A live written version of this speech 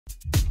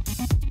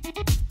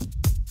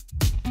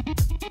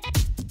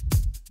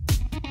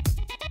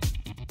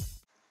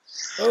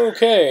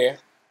Okay,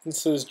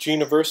 this is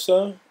Gina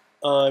Versa.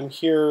 I'm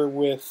here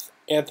with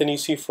Anthony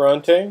C.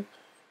 Ferrante,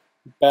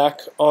 back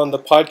on the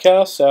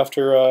podcast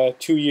after a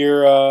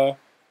two-year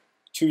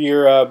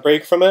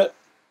break from it.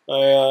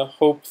 I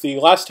hope the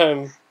last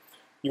time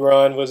you were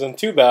on wasn't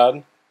too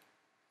bad.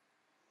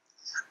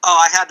 Oh,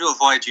 I had to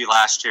avoid you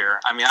last year.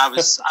 I mean, I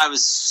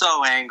was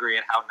so angry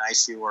at how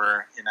nice you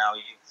were. And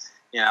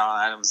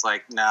I was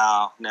like,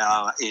 no,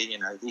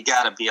 you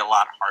got to be a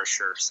lot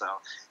harsher. So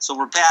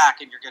we're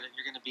back, and you're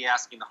gonna be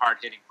asking the hard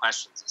hitting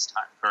questions this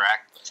time,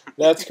 correct?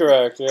 That's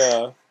correct.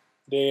 Yeah,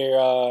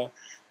 they're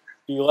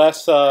be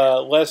less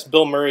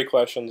Bill Murray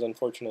questions,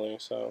 unfortunately.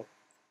 So,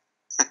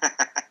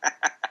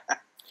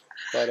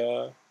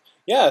 but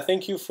yeah,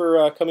 thank you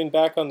for coming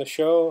back on the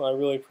show. I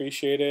really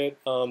appreciate it.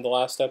 The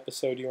last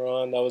episode you were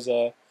on, that was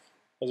a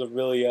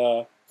really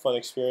fun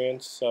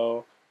experience.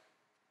 So,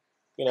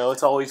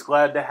 it's always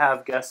glad to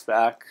have guests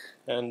back,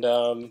 and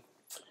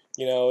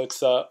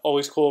it's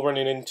always cool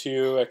running into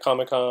you at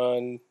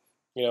Comic-Con,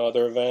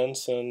 other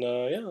events, and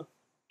yeah,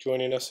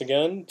 joining us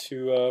again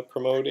to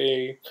promote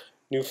a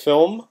new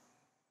film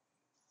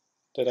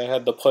that I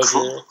had the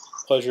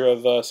pleasure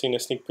of seeing a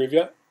sneak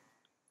preview at.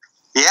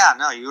 Yeah,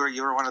 no, you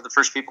were one of the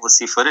first people to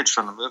see footage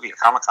from the movie at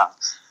Comic-Con.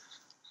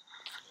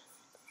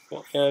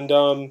 And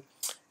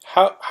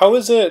how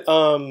is it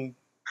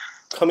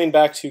coming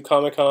back to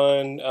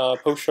Comic-Con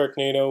post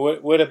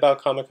Sharknado? What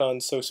about Comic-Con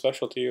is so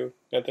special to you,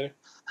 Anthony?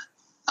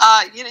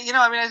 I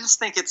just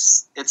think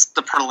it's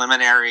the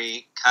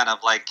preliminary kind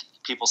of like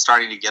people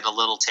starting to get a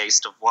little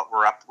taste of what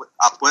we're up with,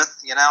 what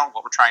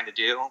we're trying to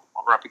do,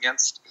 what we're up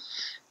against.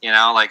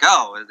 Like,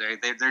 oh,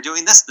 they're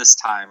doing this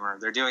time, or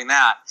they're doing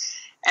that.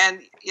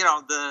 And,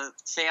 the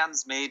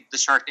fans made the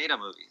Sharknado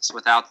movies.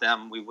 Without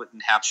them, we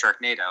wouldn't have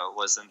Sharknado. It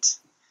wasn't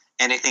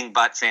anything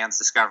but fans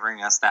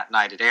discovering us that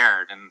night it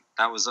aired, and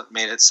that was what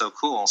made it so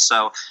cool.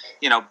 So,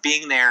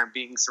 being there and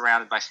being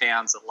surrounded by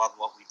fans that love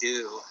what we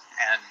do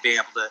and being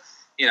able to,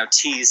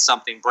 tease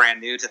something brand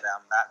new to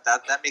them,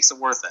 that makes it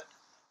worth it.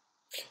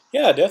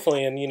 Yeah,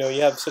 definitely. And,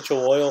 you have such a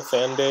loyal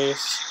fan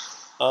base.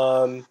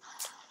 I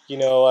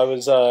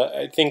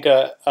think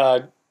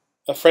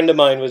a friend of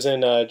mine was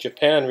in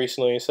Japan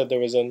recently. He said there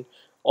was an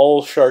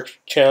all Shark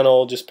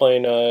channel just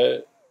playing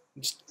a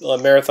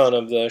marathon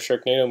of the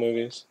Sharknado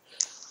movies.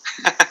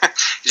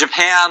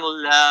 Japan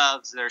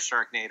loves their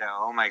Sharknado.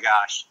 Oh my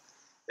gosh,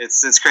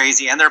 it's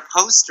crazy, and their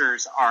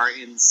posters are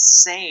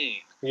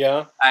insane.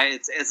 Yeah,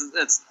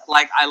 it's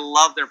like I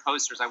love their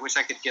posters. I wish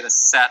I could get a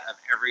set of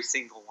every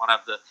single one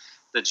of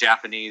the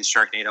Japanese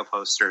Sharknado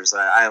posters.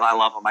 I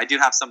love them. I do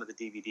have some of the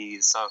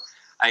DVDs, so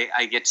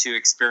I get to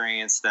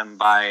experience them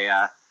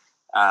by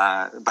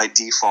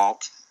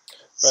default.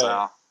 Right.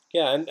 So.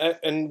 Yeah,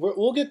 and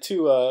we'll get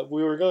to.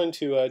 We were going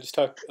to just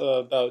talk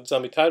about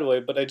Zombie Tidal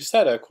Wave, but I just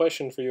had a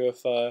question for you.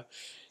 If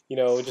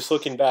just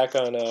looking back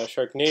on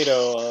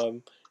Sharknado,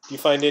 do you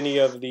find any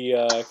of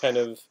the kind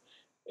of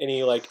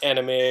any like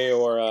anime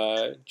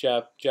or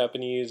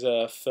Japanese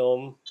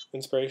film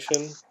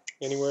inspiration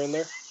anywhere in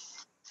there?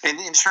 In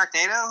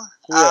Sharknado,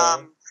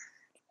 yeah.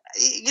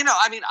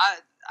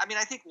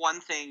 I think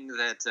one thing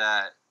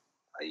that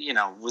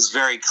was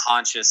very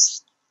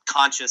conscious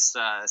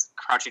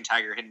Crouching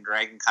Tiger, Hidden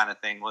Dragon kind of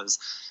thing was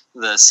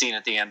the scene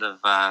at the end of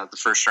the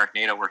first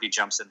Sharknado where he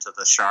jumps into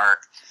the shark.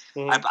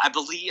 Mm-hmm. I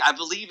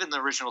believe in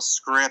the original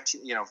script,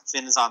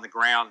 Finn is on the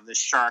ground and the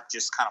shark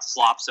just kind of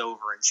flops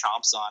over and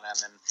chomps on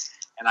him,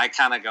 and I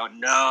kind of go,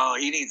 no,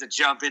 he needs to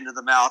jump into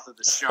the mouth of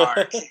the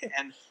shark.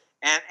 and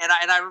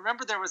I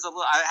remember there's a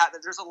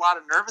lot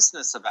of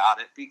nervousness about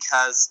it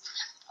because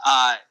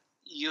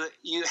you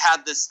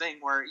had this thing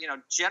where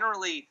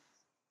generally.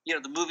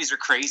 The movies are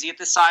crazy at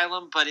the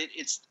asylum, but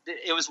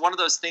it was one of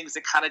those things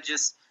that kind of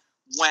just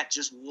went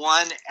just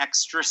one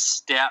extra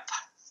step,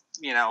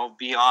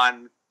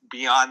 beyond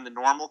the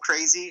normal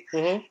crazy.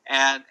 Mm-hmm.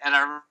 And I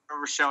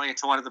remember showing it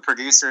to one of the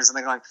producers, and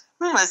they're going,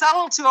 "Is that a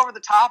little too over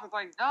the top?" I'm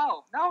going,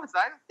 "No, it's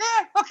not.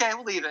 Yeah, okay,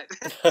 we'll leave it."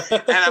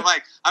 And I'm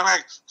like,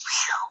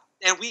 phew.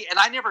 And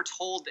I never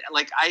told,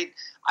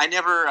 I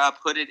never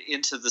put it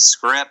into the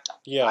script.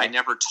 Yeah. I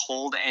never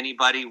told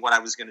anybody what I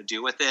was going to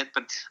do with it,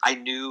 but I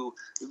knew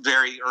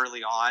very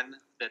early on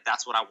that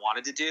that's what I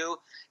wanted to do.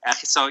 And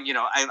so,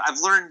 I've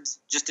learned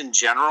just in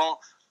general,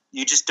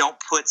 you just don't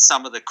put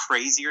some of the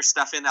crazier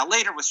stuff in. Now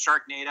later with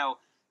Sharknado,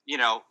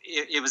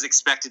 it was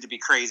expected to be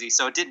crazy,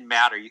 so it didn't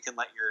matter. You can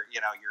let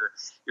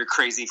your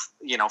crazy,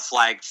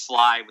 flag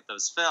fly with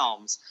those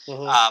films.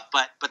 Mm-hmm.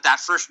 But that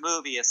first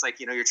movie, it's like,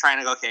 you're trying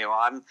to go, okay, well,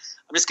 I'm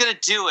just going to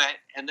do it,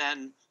 and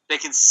then they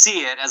can see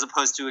it as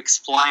opposed to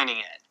explaining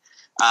it.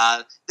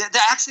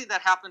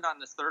 That happened on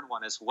the third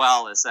one as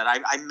well, is that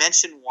I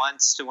mentioned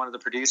once to one of the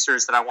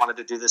producers that I wanted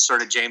to do this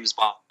sort of James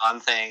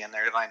Bond thing, and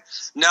they're like,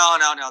 no,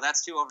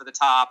 that's too over the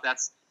top.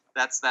 That's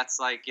That's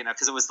like,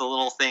 because it was the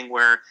little thing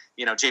where,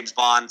 James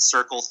Bond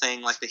circle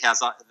thing like he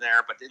has on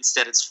there, but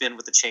instead it's Finn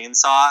with a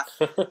chainsaw.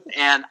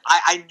 And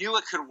I knew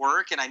it could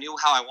work, and I knew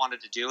how I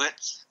wanted to do it.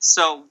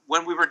 So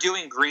when we were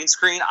doing green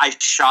screen, I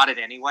shot it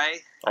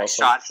anyway. Awesome. I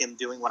shot him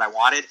doing what I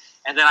wanted,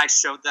 and then I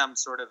showed them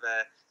sort of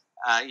a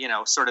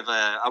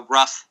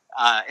rough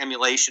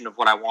emulation of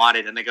what I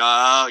wanted, and they go,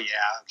 "Oh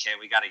yeah, okay,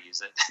 we got to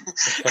use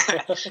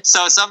it."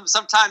 So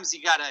sometimes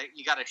you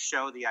gotta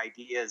show the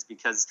ideas,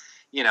 because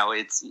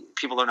it's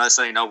people don't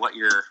necessarily know what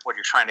you're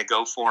trying to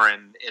go for,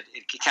 and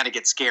it kind of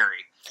gets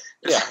scary.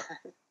 Yeah.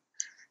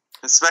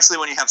 Especially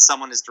when you have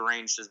someone as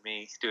deranged as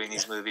me doing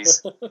these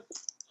movies.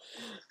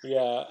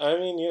 Yeah, I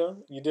mean,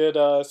 you did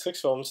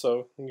 6 films,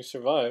 so you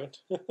survived.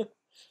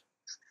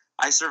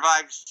 I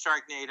survived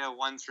Sharknado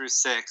 1 through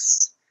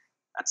 6.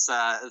 It's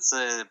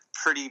a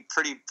pretty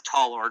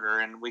tall order,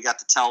 and we got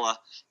to tell a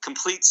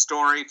complete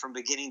story from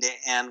beginning to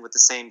end with the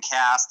same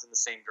cast and the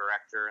same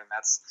director, and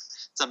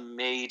it's a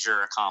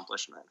major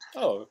accomplishment.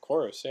 Oh, of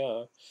course,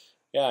 yeah,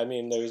 yeah. I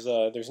mean, there's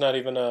not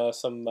even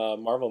some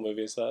Marvel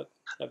movies that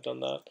have done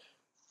that.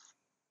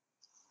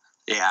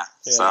 Yeah,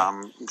 so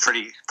I'm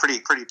pretty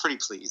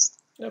pleased.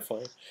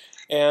 Definitely.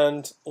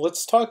 And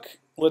let's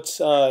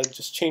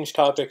just change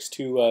topics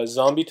to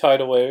Zombie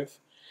Tidal Wave.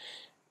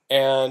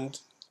 And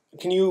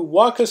can you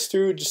walk us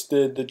through just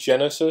the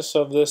genesis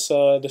of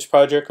this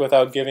project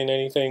without giving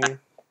anything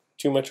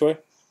too much away?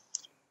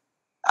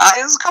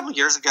 It was a couple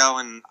years ago,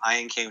 and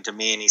Ian came to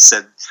me and he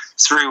said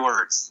 3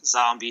 words: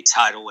 Zombie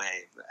Tidal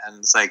Wave. And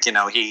it's like,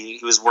 he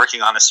was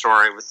working on a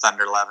story with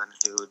Thunder Levin,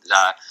 who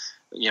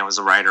was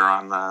a writer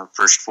on the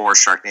first 4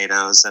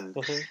 Sharknadoes, and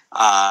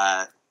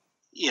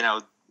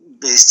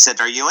they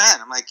said, "Are you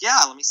in?" I'm like, "Yeah,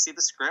 let me see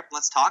the script.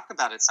 Let's talk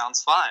about it.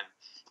 Sounds fun."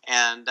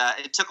 And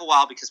it took a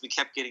while because we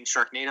kept getting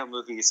Sharknado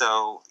movies,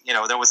 so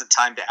there wasn't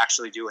time to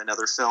actually do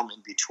another film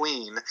in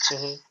between.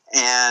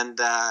 And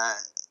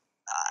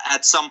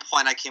at some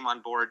point, I came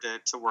on board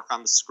to work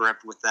on the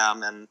script with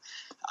them, and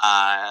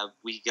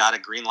we got a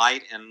green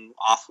light, and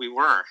off we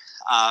were.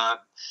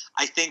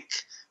 I think,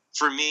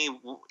 for me,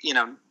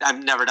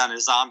 I've never done a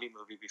zombie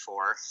movie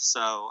before,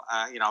 so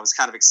I was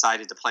kind of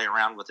excited to play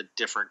around with a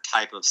different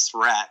type of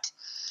threat.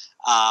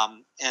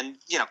 And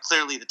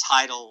clearly the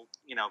title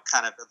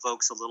kind of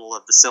evokes a little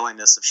of the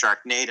silliness of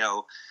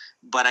Sharknado,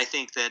 but I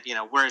think that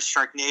whereas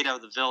Sharknado,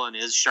 the villain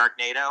is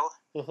Sharknado,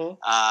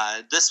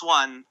 this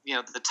one,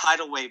 the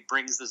tidal wave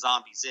brings the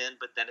zombies in,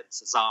 but then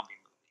it's a zombie movie.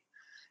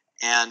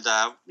 And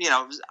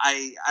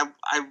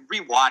I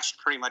rewatched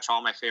pretty much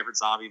all my favorite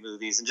zombie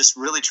movies, and just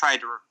really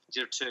tried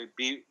to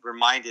be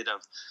reminded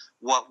of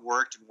what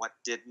worked and what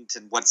didn't,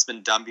 and what's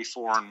been done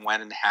before, and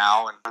when and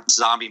how. And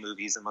zombie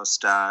movies and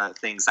most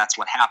things, that's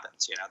what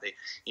happens.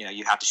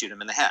 You have to shoot them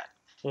in the head.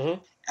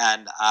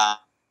 And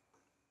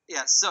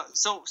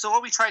so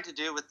what we tried to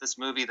do with this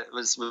movie that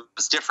was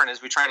different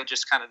is we tried to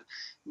just kind of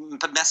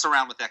mess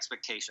around with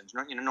expectations.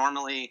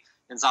 Normally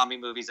in zombie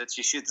movies, it's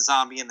you shoot the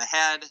zombie in the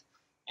head,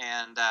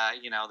 and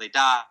they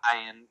die,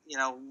 and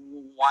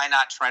why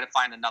not try to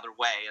find another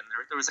way? And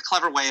there was a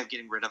clever way of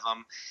getting rid of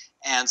them,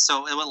 and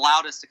so it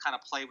allowed us to kind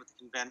of play with the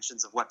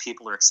conventions of what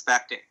people are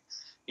expecting.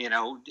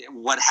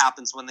 What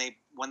happens when they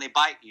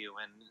bite you,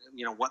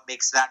 and what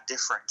makes that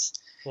different.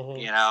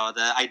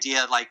 The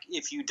idea, like,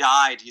 if you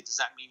die, does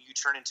that mean you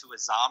turn into a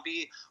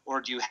zombie,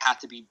 or do you have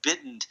to be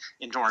bitten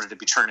in order to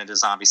be turned into a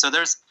zombie? So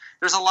there's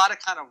a lot of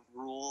kind of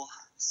rules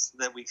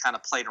that we kind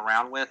of played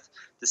around with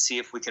to see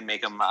if we can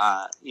make them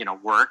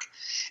work.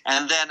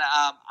 And then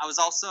I was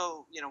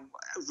also, we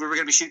were going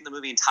to be shooting the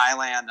movie in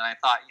Thailand, and I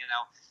thought,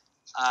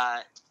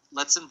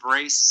 let's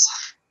embrace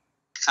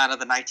kind of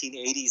the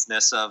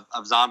 1980s-ness of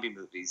zombie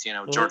movies,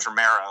 George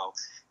Romero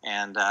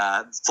and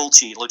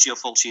Lucio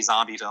Fulci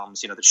zombie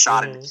films, that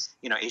shot in,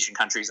 Asian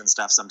countries and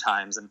stuff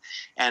sometimes,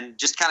 and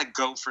just kind of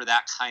go for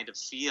that kind of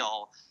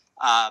feel,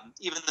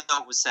 even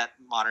though it was set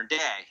in modern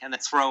day, and then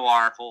throw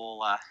our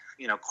whole,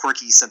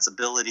 quirky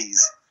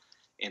sensibilities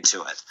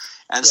into it.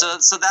 And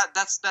so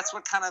that's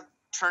what kind of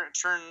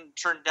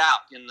turned out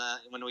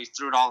when we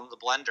threw it all in the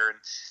blender. And,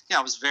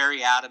 I was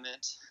very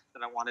adamant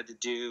that I wanted to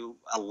do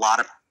a lot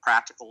of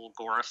practical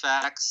gore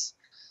effects.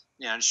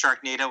 In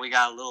Sharknado, we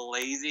got a little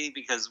lazy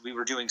because we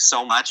were doing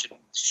so much, and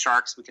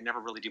sharks, we could never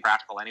really do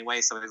practical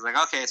anyway. So it was like,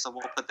 okay, so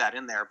we'll put that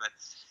in there. But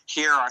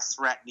here, our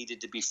threat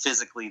needed to be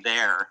physically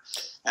there.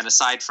 And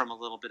aside from a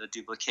little bit of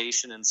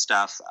duplication and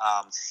stuff,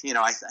 I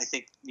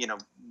think,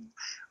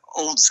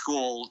 old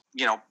school,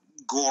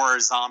 gore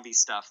zombie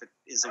stuff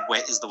is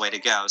the way to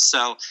go.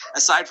 So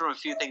aside from a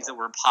few things that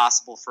were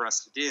impossible for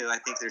us to do, I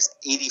think there's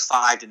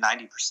 85 to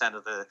 90%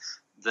 of the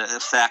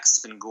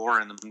effects and gore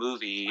in the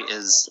movie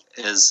is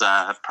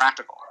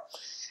practical.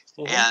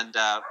 And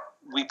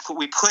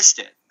we pushed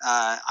it.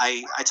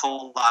 I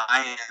told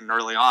Ian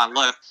early on,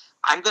 look,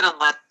 I'm going to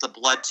let the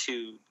blood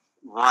tube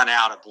run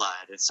out of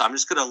blood, and so I'm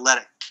just going to let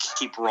it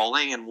keep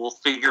rolling, and we'll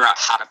figure out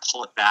how to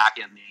pull it back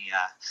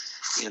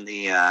in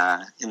the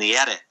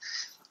edit.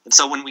 And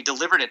so when we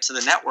delivered it to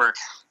the network,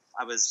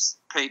 I was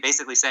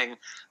basically saying,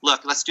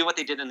 look, let's do what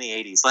they did in the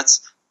 80s. Let's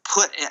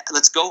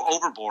go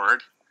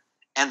overboard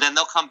and then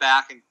they'll come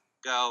back and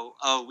go,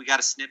 oh, we got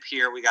to snip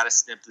here, we got to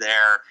snip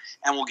there,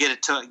 and we'll get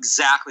it to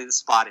exactly the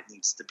spot it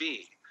needs to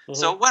be.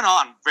 So it went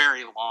on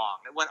very long.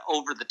 It went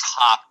over the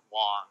top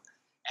long.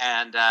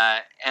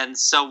 And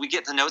so we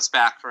get the notes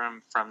back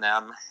from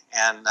them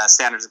and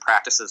standards and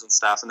practices and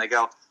stuff, and they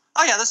go,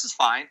 oh yeah, this is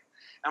fine.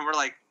 And we're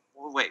like,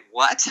 wait,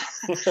 what?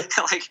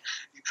 Like,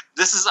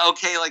 this is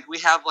okay. Like, we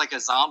have like a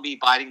zombie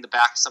biting the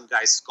back of some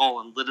guy's skull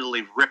and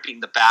literally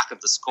ripping the back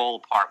of the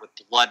skull apart with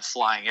blood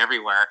flying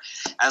everywhere.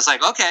 And it's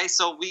like, okay,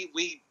 so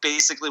we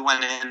basically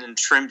went in and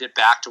trimmed it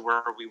back to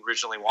where we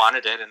originally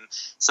wanted it. And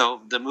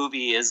so the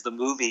movie is the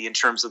movie in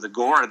terms of the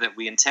gore that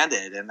we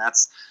intended. And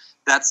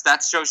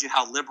that shows you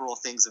how liberal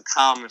things have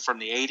come from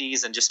the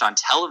 80s and just on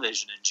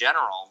television in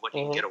general, what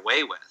you can get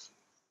away with.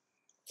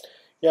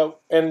 Yeah,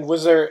 and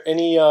was there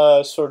any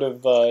sort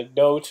of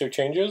notes or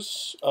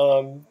changes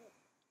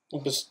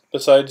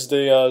besides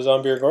the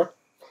zombie or gore?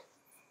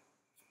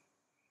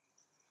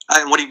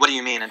 What do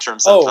you mean in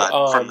terms of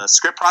from the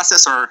script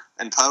process or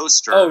in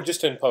post? Or? Oh,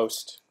 just in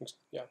post.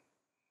 Yeah.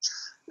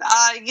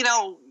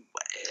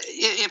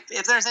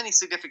 If there's any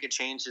significant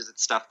changes,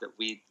 it's stuff that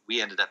we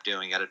ended up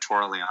doing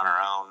editorially on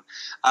our own.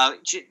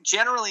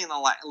 Generally,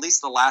 at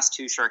least the last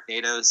two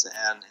Sharknadoes,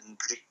 and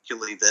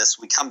particularly this,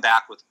 we come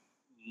back with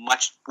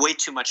way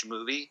too much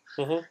movie.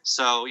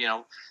 So,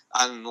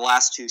 on the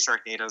last two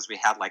Sharknadoes, we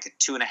had like a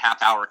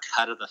 2.5-hour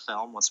cut of the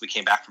film once we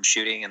came back from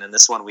shooting, and in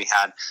this one we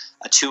had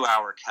a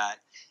 2-hour cut,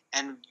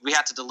 and we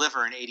had to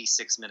deliver an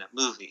 86-minute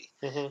movie.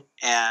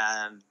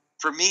 And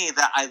for me,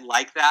 that I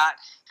like that.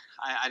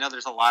 I know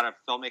there's a lot of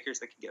filmmakers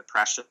that can get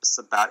precious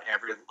about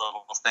every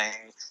little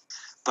thing,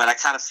 but I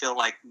kind of feel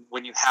like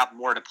when you have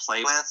more to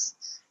play with,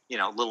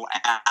 little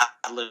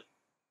ad-libs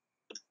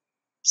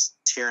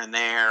here and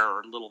there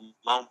or little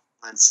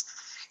moments,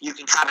 you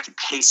can kind of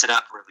pace it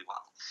up really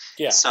well.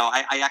 Yeah. So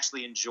I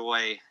actually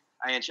enjoy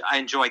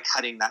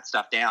cutting that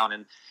stuff down,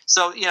 and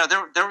so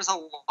there was a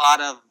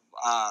lot of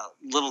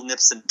little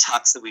nips and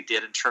tucks that we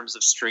did in terms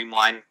of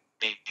streamlining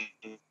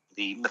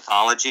the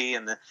mythology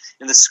and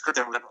in the script.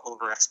 There was an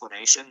over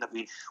explanation that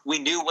we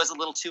knew was a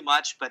little too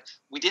much, but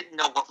we didn't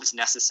know what was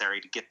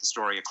necessary to get the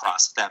story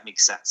across, if that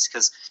makes sense,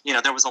 because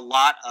there was a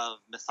lot of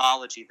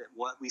mythology that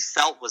what we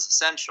felt was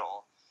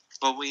essential,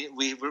 but we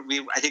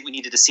I think we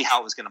needed to see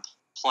how it was going to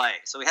play.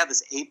 So we had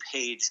this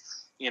 8-page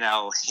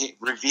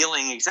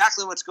revealing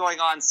exactly what's going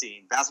on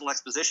scene, Basil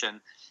exposition,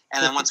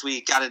 and then once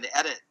we got into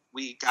edit,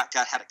 we had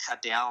it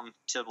cut down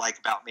to like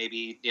about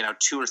maybe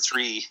 2 or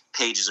 3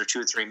 pages or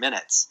 2 or 3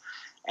 minutes.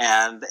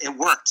 And it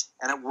worked,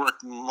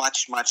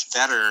 much, much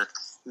better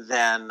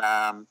than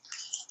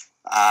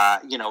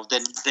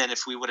than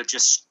if we would have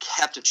just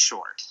kept it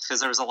short, because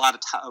there was a lot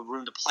of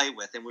room to play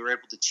with, and we were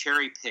able to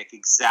cherry pick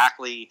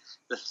exactly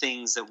the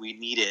things that we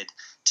needed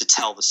to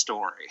tell the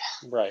story.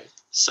 Right.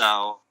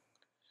 So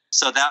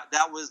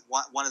that was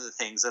one of the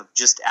things of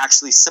just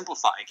actually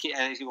simplifying.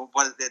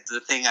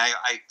 The thing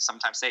I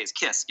sometimes say is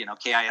KISS,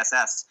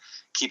 KISS,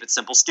 keep it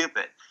simple,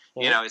 stupid.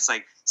 It's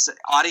like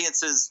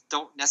audiences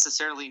don't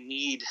necessarily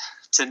need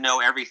to know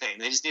everything.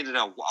 They just need to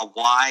know a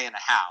why and a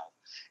how.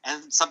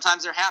 And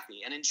sometimes they're happy.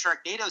 And in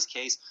Sharknado's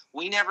case,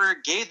 we never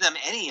gave them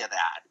any of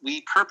that.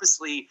 We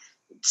purposely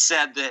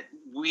said that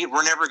we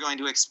were never going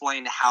to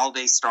explain how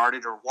they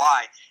started or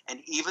why.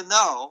 And even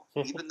though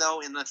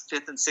in the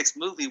 5th and 6th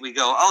movie we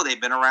go, oh, they've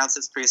been around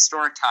since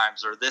prehistoric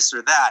times or this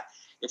or that,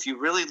 if you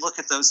really look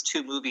at those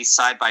two movies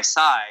side by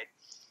side,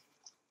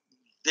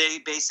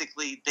 they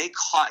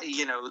caught,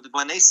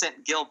 when they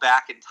sent Gil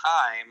back in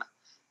time,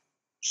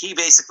 he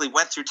basically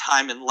went through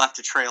time and left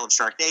a trail of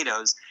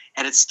Sharknadoes,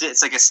 and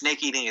it's like a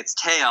snake eating its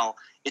tail.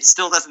 It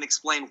still doesn't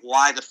explain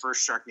why the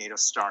first Sharknado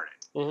started.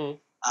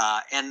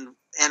 And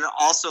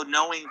also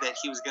knowing that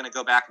he was going to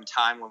go back in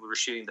time when we were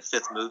shooting the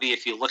 5th movie,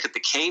 if you look at the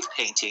cave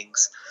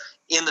paintings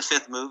in the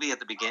 5th movie at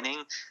the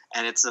beginning,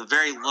 and it's a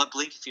very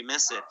blink if you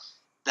miss it,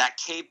 that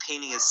cave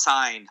painting is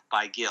signed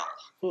by Gil.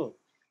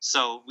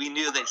 So we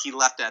knew that he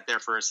left that there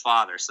for his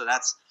father. So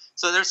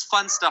there's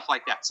fun stuff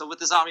like that. So with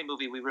the zombie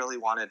movie, we really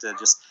wanted to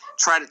just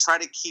try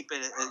to keep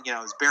it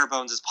as bare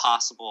bones as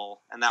possible,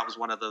 and that was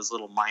one of those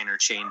little minor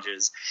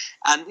changes.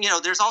 And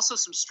there's also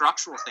some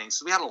structural things.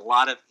 So we had a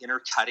lot of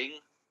intercutting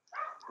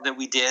that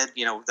we did.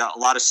 A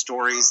lot of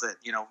stories that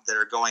that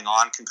are going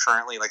on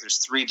concurrently. Like there's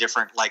 3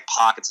 different like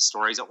pockets of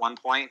stories at one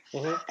point,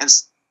 and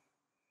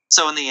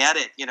so in the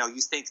edit,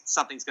 you think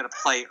something's going to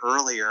play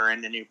earlier,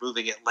 and then you're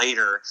moving it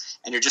later,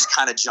 and you're just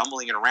kind of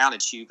jumbling it around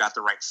until you got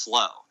the right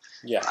flow.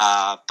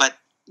 Yeah. But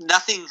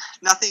nothing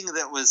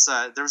that was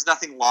there was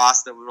nothing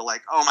lost that we were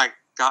like, oh my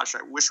gosh,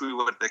 I wish we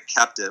would have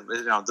kept it.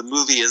 But, the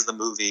movie is the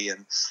movie,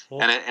 and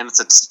it's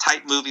a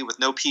tight movie with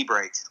no pee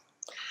break.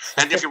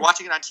 And if you're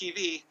watching it on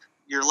TV,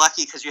 you're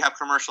lucky because you have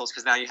commercials,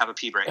 because now you have a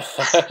pee break.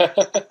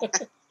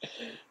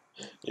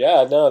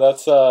 Yeah, no,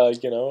 that's all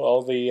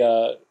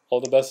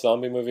the best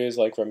zombie movies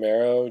like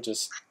Romero,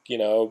 just,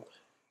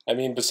 I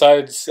mean,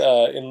 besides,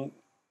 in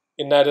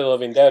Night of the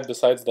Living Dead,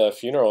 besides the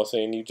funeral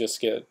scene, you just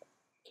get,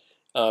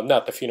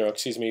 not the funeral,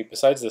 excuse me,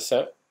 besides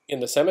in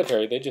the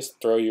cemetery, they just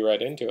throw you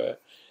right into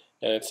it.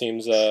 and it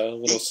seems a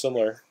little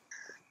similar.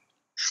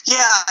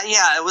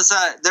 Yeah. It was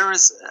there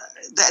was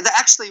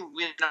actually,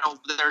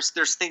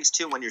 there's things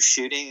too when you're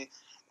shooting,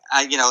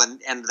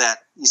 and that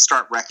you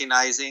start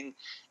recognizing.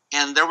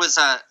 And there was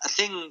a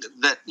thing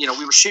that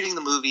we were shooting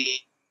the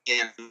movie,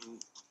 and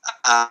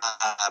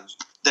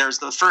there's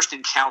the first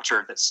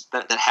encounter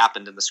that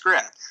happened in the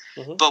script,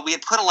 but we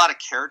had put a lot of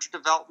character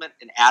development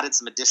and added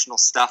some additional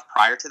stuff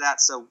prior to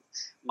that. So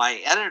my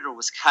editor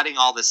was cutting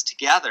all this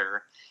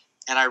together,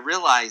 and I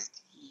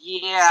realized,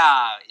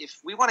 if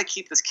we want to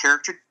keep this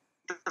character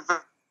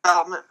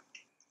development,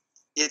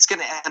 it's going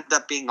to end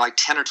up being like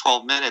 10 or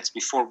 12 minutes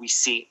before we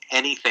see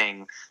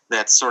anything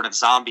that's sort of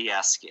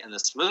zombie-esque in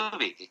this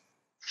movie.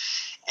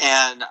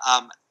 And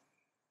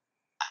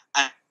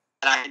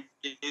I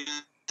knew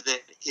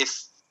that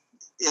if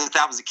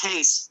that was the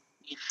case,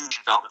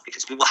 development,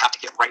 because we will have to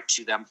get right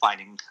to them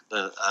finding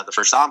the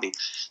first zombie.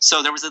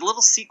 So there was a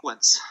little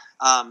sequence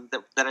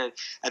that I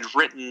had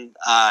written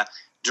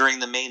during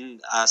the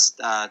main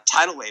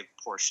tidal wave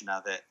portion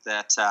of it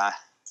that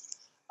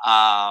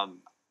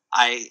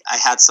I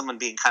had someone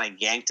being kind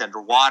of yanked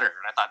underwater,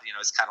 and I thought,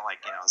 it's kind of like,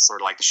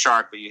 sort of like a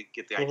shark, but you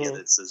get the idea that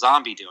it's a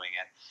zombie doing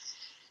it.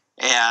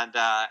 And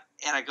I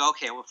go,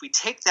 okay, well, if we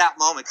take that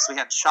moment, because we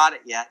hadn't shot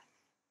it yet,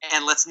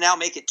 and let's now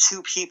make it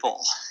two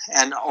people,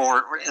 and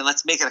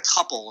let's make it a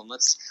couple, and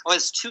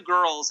it's two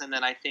girls, and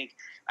then I think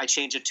I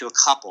change it to a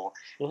couple.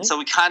 So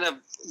we kind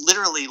of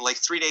literally, like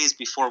 3 days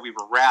before we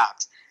were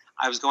wrapped,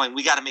 I was going,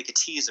 we got to make a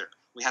teaser.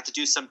 We have to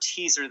do some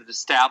teaser that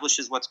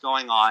establishes what's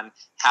going on,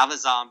 have a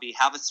zombie,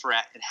 have a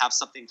threat, and have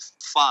something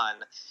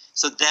fun.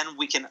 So then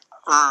we can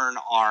earn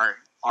our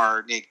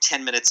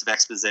 10 minutes of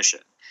exposition.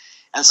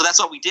 And so that's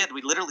what we did.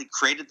 We literally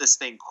created this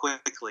thing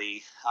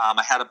quickly.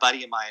 I had a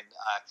buddy of mine,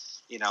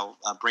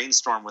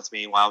 brainstorm with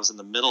me while I was in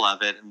the middle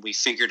of it, and we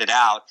figured it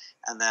out.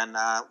 And then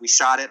we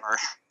shot it.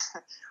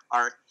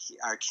 Our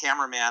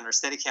cameraman, our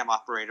Steadicam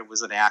operator,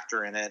 was an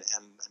actor in it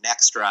and an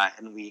extra,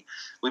 and we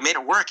made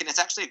it work. And it's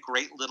actually a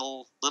great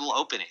little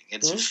opening.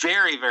 It's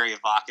very, very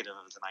evocative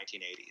of the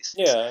 1980s.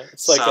 Yeah,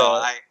 it's like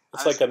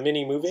like a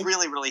mini movie.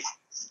 Really, really.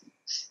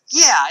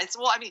 Yeah,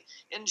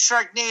 in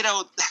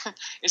Sharknado,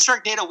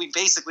 we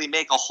basically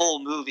make a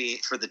whole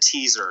movie for the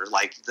teaser.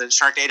 Like the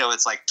Sharknado,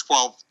 it's like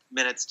 12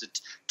 minutes to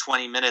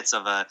 20 minutes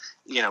of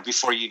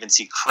before you even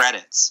see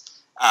credits.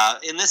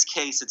 In this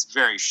case, it's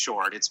very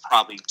short. It's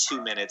probably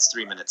 2 minutes,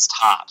 3 minutes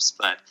tops.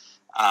 But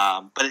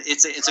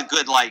it's a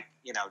good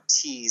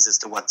tease as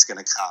to what's going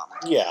to come.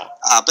 Yeah.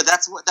 But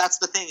that's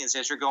the thing is,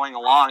 as you're going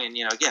along, and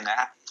again,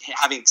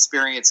 having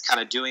experience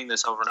kind of doing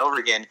this over and over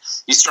again,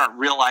 you start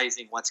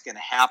realizing what's going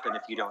to happen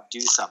if you don't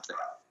do something.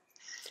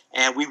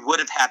 And we would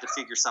have had to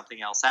figure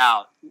something else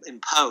out in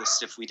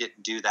post if we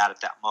didn't do that at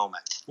that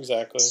moment.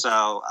 Exactly.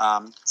 So,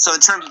 in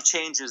terms of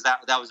changes,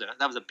 that was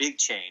a big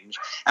change.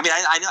 I mean,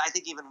 I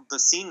think even the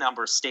scene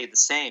number stayed the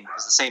same. It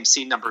was the same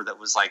scene number that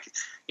was like,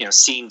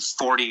 scene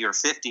 40 or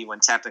 50, when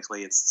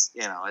technically it's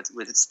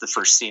the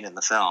first scene in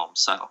the film.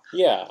 So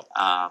yeah.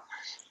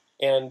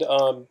 And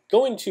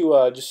going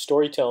to just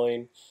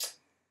storytelling,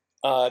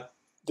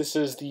 this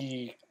is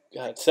the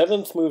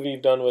 7th movie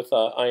you've done with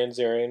Ian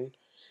Ziering.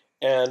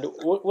 And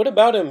what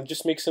about him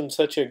just makes him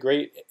such a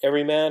great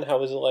everyman? How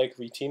was it like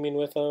reteaming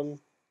with him?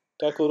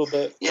 Talk a little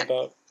bit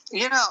about.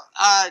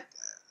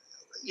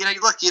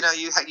 Look,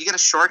 you get a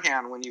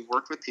shorthand when you've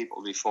worked with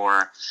people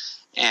before,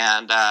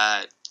 and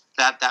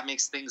that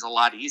makes things a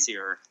lot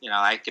easier.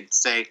 I could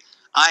say,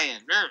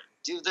 Ian,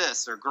 do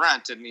this, or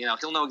grunt, and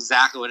he'll know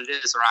exactly what it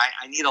is, or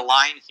I need a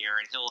line here,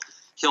 and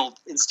he'll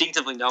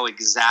instinctively know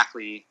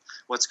exactly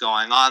what's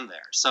going on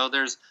there. So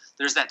there's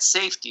that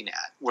safety net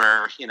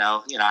where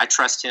I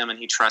trust him and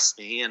he trusts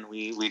me, and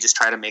we just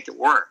try to make it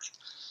work.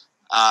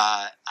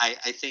 I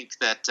think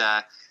that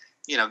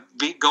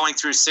going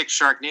through 6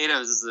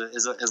 Sharknadoes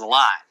is a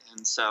lot,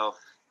 and so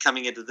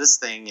coming into this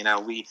thing,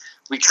 we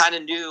kind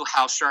of knew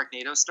how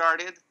Sharknado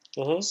started.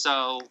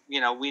 So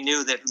we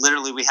knew that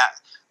literally we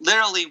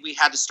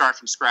had to start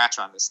from scratch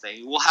on this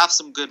thing. We'll have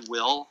some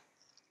goodwill,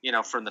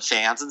 from the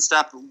fans and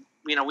stuff.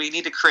 We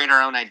need to create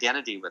our own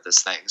identity with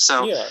this thing.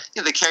 So,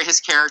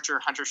 his character,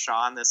 Hunter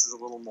Sean, this is a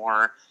little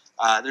more.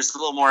 There's a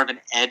little more of an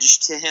edge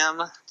to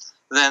him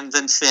than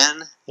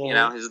Finn.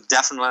 He's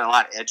definitely a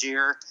lot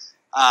edgier.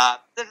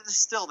 There's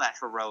still that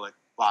heroic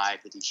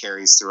vibe that he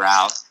carries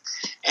throughout.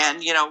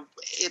 And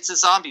it's a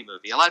zombie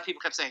movie. A lot of people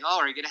kept saying, "Oh,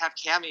 are you going to have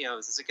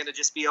cameos? Is it going to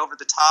just be over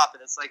the top?"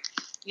 And it's like,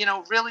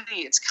 really,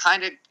 it's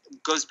kind of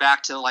goes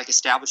back to like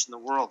establishing the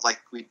world,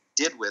 like we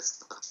did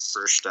with the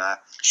first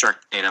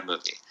Sharknado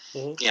movie.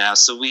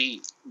 So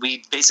we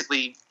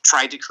basically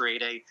tried to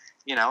create an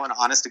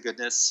honest to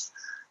goodness,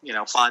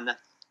 fun,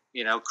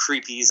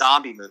 creepy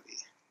zombie movie.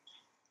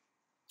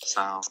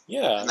 So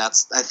and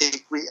that's I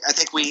think we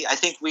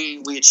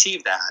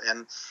achieved that.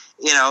 And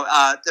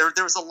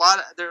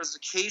there was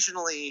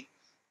occasionally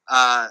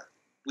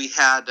we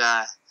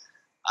had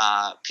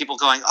people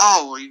going,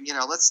 oh,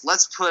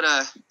 let's put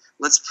a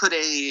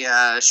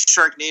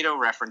Sharknado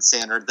reference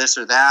in, or this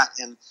or that,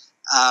 and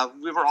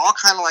we were all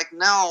kind of like,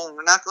 no,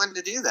 we're not going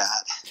to do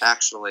that.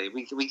 Actually,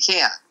 we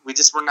can't.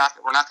 We're not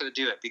going to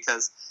do it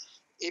because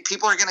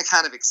people are going to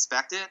kind of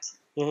expect it,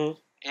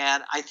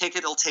 and I think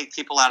it'll take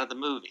people out of the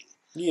movie.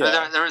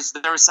 Yeah. There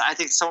was. I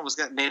think someone was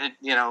made it.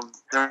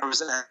 There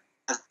was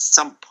at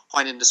some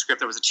point in the script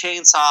there was a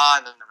chainsaw,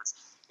 and then there was,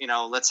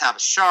 let's have a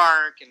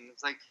shark, and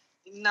it's like,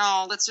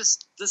 no, let's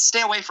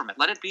stay away from it.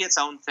 Let it be its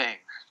own thing.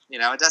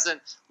 It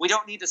doesn't. We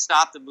don't need to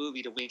stop the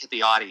movie to wink at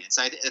the audience.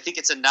 I think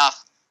it's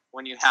enough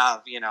when you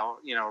have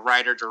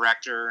writer,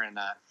 director, and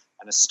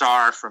a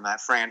star from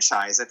that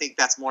franchise. I think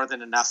that's more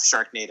than enough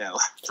Sharknado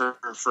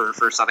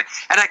for something.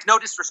 And like, no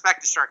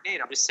disrespect to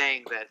Sharknado, I'm just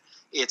saying that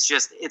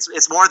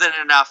it's more than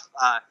enough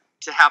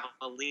to have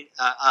a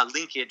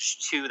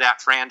linkage to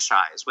that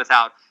franchise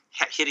without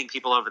hitting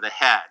people over the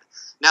head.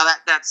 Now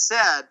that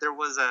said, there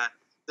was a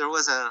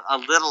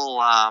little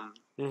a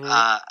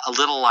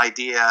little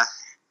idea.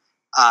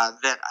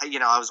 That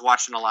I was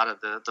watching a lot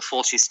of the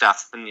Fulci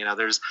stuff, and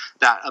there's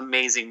that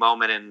amazing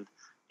moment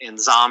in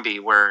Zombie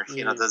where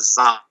the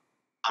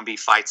zombie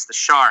fights the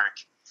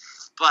shark.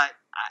 But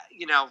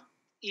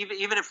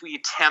even if we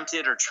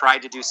attempted or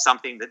tried to do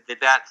something that did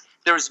that,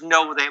 there was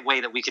no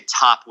way that we could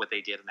top what they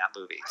did in that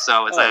movie.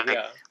 So it's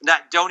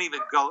don't even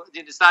go.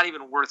 It's not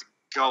even worth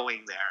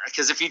going there,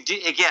 because if you do,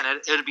 again,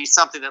 it'd be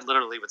something that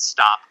literally would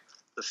stop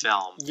the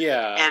film.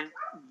 Yeah, and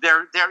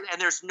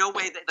there's no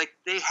way that, like,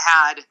 they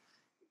had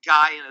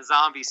guy in a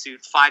zombie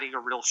suit fighting a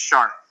real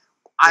shark.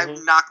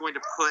 I'm not going to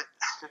put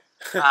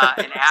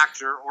an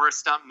actor or a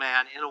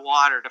stuntman in the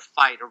water to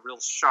fight a real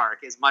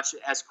shark.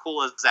 As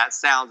cool as that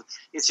sounds,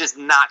 it's just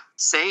not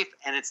safe,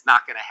 and it's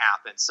not going to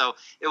happen. So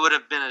it would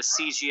have been a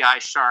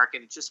CGI shark,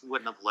 and it just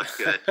wouldn't have looked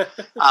good.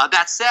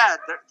 That said,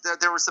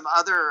 there were some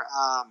other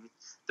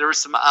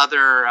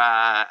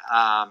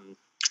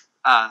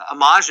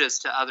homages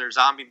to other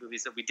zombie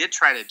movies that we did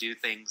try to do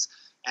things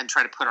and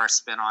try to put our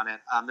spin on it.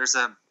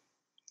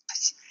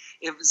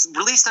 It was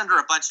released under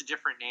a bunch of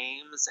different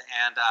names,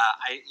 and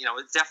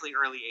it's definitely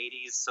early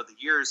 '80s, so the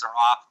years are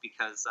off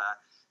because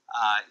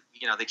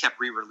they kept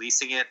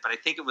re-releasing it. But I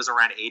think it was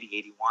around '80,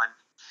 '81.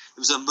 It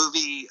was a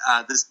movie.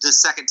 The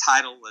second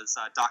title was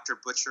Dr.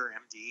 Butcher,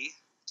 M.D.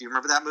 Do you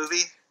remember that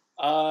movie?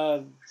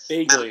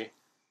 Vaguely.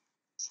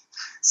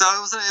 So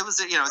it was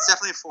it's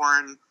definitely a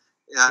foreign.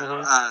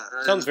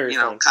 Sounds very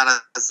foreign. Kind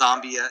of a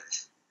zombie.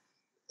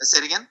 Say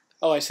it again.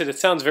 Oh, I said it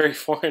sounds very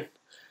foreign.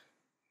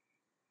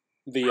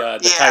 The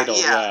title,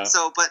 yeah.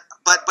 So, but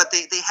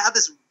they had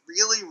this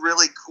really,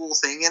 really cool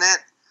thing in it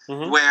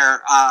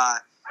where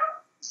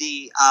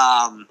the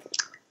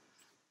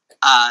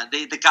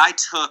guy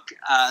took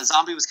a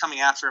zombie was coming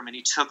after him, and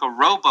he took a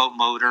rowboat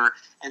motor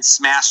and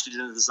smashed it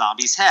into the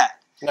zombie's head.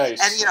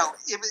 Nice. And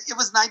it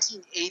was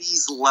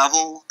 1980s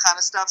level kind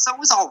of stuff, so it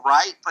was all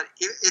right. But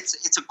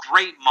it's a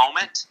great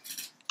moment.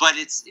 But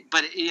it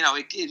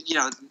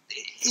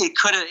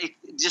could have,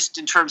 just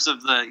in terms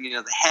of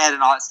the head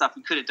and all that stuff,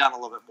 we could have done a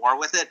little bit more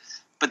with it.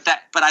 But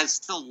I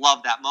still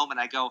love that moment.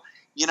 I go,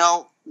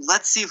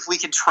 let's see if we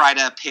can try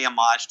to pay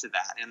homage to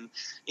that. And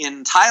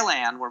in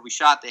Thailand, where we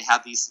shot, they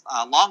have these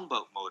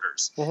longboat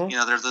motors. They're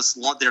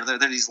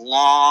these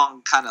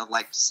long kind of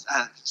like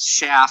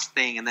shaft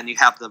thing, and then you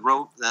have the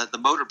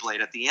motor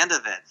blade at the end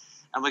of it.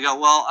 And we go,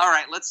 well, all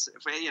right,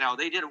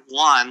 they did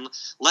one.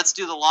 Let's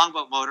do the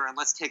longboat motor, and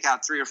let's take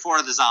out 3 or 4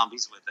 of the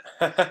zombies with it.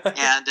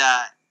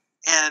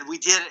 and we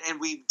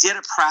did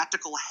a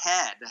practical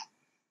head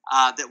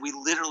that we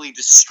literally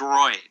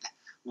destroyed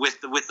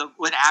with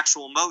an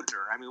actual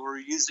motor. I mean,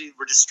 we're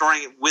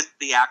destroying it with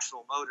the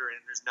actual motor, and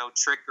there's no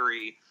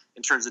trickery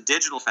in terms of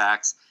digital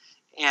effects.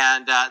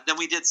 And then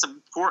we did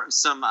some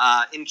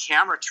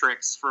in-camera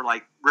tricks for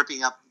like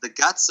ripping up the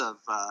guts of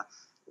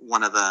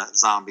one of the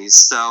zombies.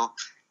 So.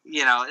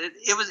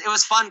 It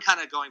was fun kind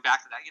of going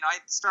back to that. I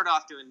started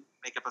off doing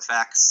makeup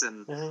effects,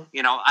 and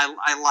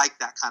I like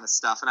that kind of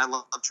stuff, and I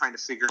love trying to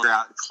figure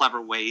out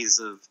clever ways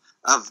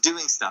of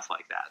doing stuff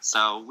like that.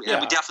 So we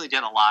definitely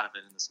did a lot of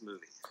it in this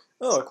movie.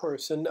 Oh, of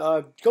course. And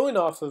going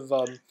off of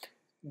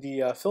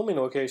the filming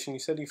location, you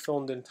said you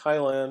filmed in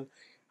Thailand.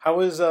 How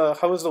was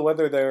the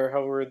weather there?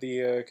 How were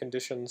the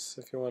conditions?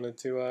 If you wanted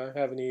to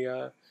have any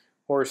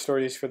horror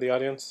stories for the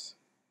audience.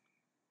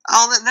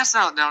 Oh,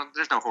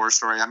 there's no horror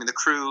story. I mean, the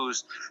crew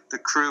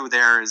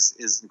there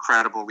is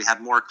incredible. We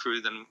had more crew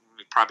than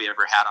we probably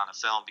ever had on a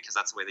film, because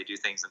that's the way they do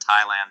things in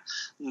Thailand.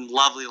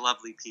 Lovely,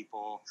 lovely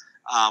people.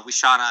 We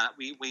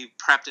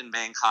prepped in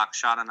Bangkok,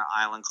 shot on an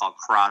island called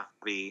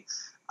Krabi.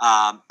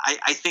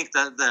 I think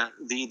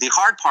the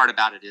hard part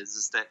about it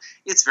is that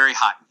it's very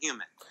hot and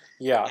humid.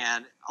 Yeah.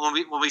 And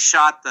when we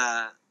shot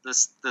the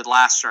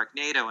last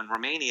Sharknado in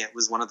Romania, it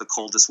was one of the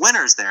coldest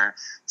winters there.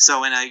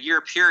 So in a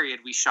year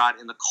period, we shot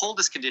in the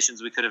coldest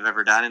conditions we could have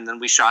ever done, and then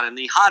we shot in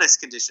the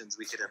hottest conditions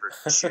we could ever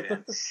shoot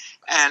in.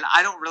 And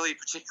I don't really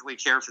particularly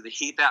care for the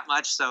heat that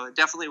much, so it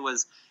definitely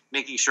was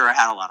making sure I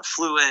had a lot of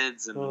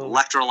fluids and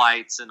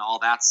electrolytes and all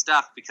that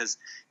stuff, because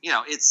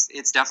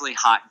it's definitely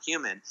hot and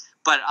humid.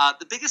 But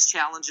the biggest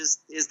challenge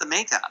is the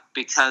makeup,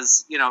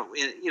 because when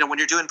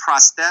you're doing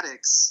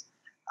prosthetics.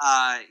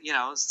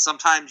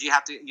 sometimes you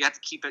have to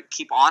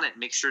keep on it and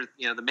make sure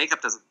the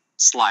makeup doesn't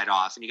slide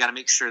off, and you got to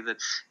make sure that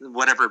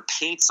whatever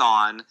paint's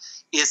on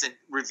isn't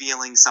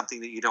revealing something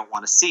that you don't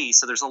want to see.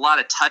 So there's a lot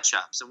of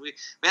touch-ups, and we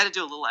had to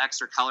do a little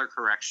extra color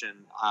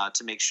correction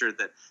to make sure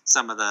that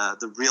some of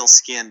the real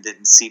skin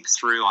didn't seep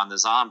through on the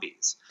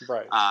zombies.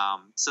 Right.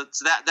 So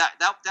that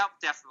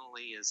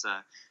definitely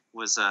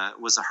was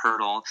a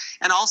hurdle,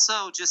 and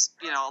also just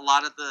a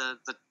lot of the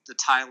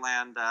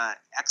Thailand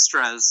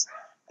extras,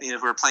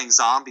 who are playing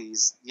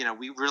zombies.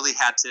 We really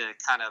had to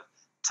kind of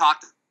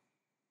talk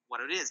what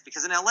it is,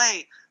 because in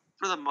LA,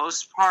 for the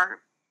most part,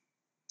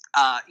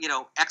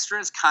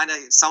 extras kind of,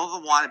 some of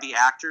them want to be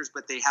actors,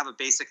 but they have a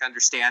basic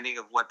understanding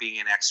of what being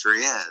an extra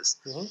is.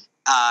 Mm-hmm.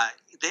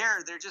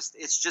 They're just,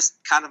 it's just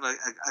kind of a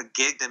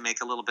gig to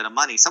make a little bit of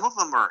money. Some of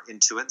them are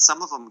into it, and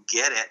some of them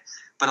get it,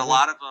 but a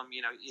lot of them,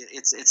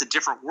 it's a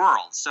different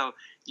world. So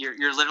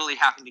you're literally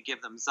having to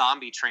give them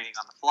zombie training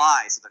on the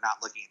fly, so they're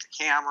not looking at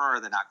the camera, or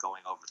they're not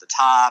going over the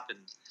top, and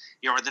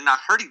or they're not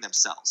hurting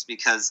themselves,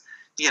 because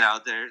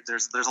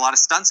there's a lot of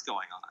stunts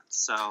going on.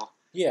 So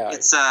yeah,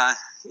 it's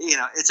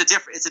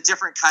it's a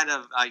different kind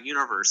of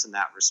universe in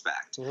that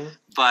respect. Mm-hmm.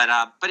 But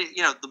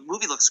the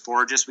movie looks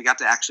gorgeous. We got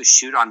to actually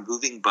shoot on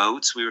moving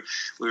boats. We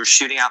were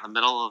shooting out in the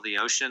middle of the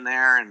ocean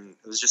there, and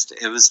it was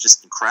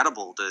just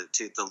incredible to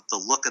the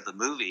look of the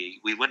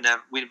movie. We would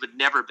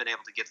never been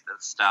able to get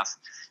this stuff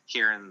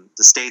here in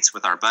the States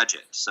with our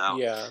budget. So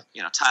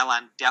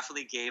Thailand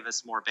definitely gave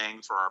us more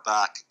bang for our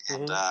buck,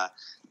 and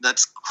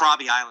that's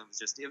Krabi Island was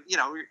just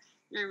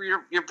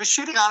You're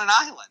shooting on an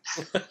island.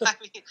 I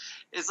mean,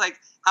 it's like,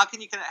 how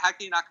can you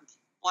not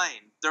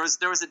complain? There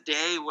was a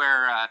day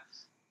where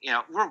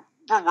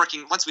we're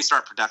working. Once we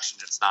start production,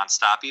 it's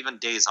nonstop. Even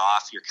days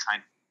off, you're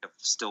kind of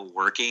still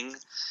working.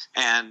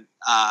 And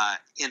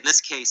in this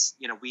case,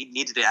 we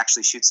needed to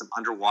actually shoot some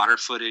underwater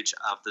footage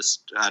of this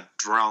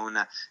drone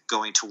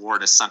going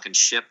toward a sunken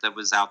ship that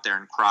was out there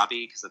in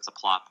Krabi, because that's a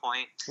plot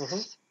point.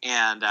 Mm-hmm.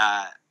 And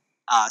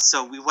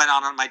so we went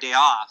on my day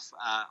off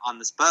on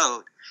this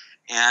boat.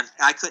 And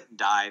I couldn't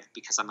dive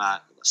because I'm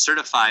not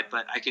certified,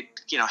 but I could,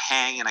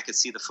 hang, and I could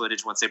see the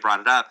footage once they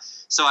brought it up.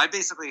 So I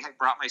basically had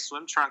brought my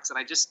swim trunks, and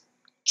I just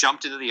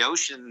jumped into the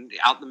ocean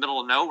out in the middle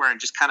of nowhere and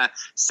just kind of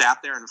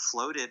sat there and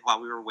floated while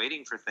we were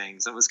waiting for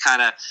things. It was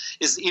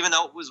even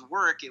though it was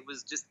work, it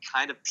was just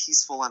kind of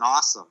peaceful and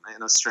awesome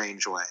in a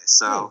strange way.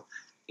 So,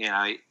 so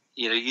it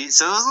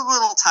was a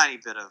little tiny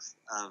bit of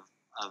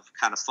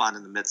kind of fun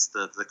in the midst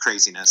of the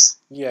craziness.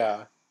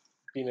 Yeah.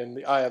 Being in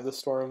the eye of the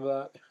storm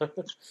of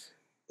that.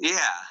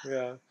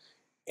 Yeah.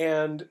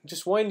 And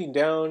just winding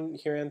down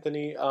here,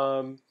 Anthony,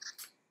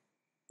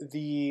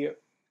 the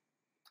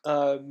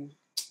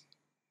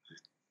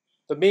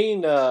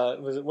main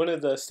one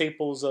of the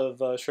staples of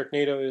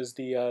Sharknado is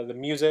the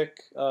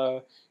music.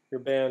 Your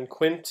band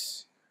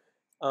Quint,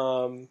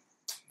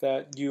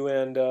 that you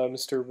and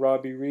Mr.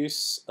 Robbie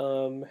Reese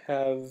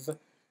have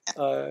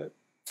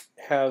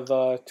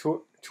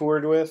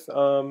toured with.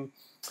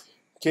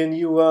 Can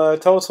you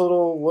tell us a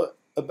little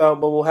about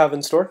what we'll have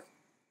in store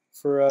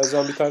for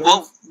Zombie Tidal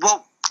Wave?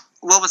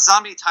 Well, with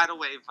Zombie Tidal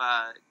Wave,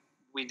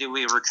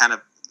 we were kind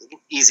of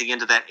easing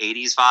into that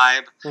 80s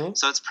vibe. Mm-hmm.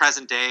 So it's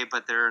present day,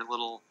 but there are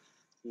little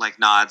like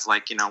nods,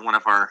 like, one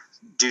of our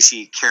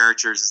douchey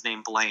characters is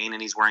named Blaine,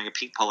 and he's wearing a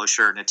pink polo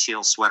shirt and a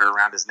teal sweater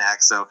around his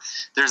neck. So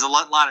there's a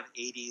lot of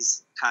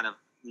 80s kind of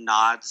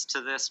nods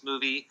to this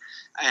movie.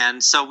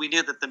 And so we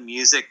knew that the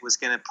music was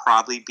going to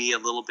probably be a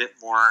little bit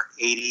more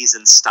 80s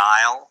in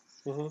style.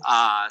 Mm-hmm.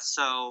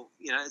 So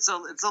it's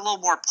a little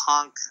more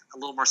punk, a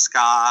little more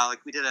ska. Like,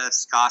 we did a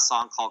ska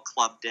song called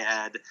Club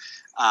Dead.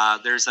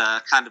 There's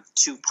a kind of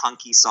two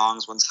punky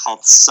songs. One's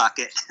called Suck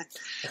It,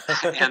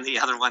 and the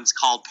other one's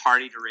called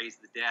Party to Raise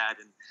the Dead.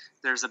 And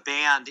there's a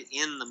band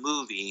in the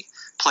movie.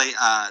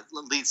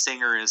 Lead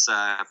singer is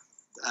a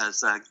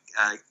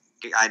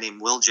guy named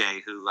Will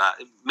J, who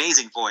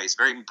amazing voice,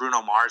 very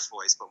Bruno Mars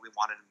voice, but we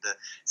wanted him to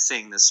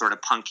sing this sort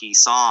of punky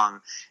song,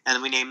 and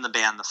then we named the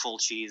band the Full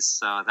Cheese,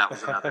 so that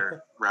was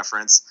another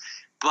reference.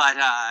 But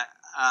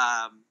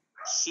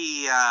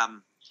he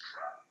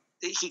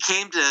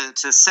came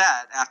to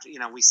set after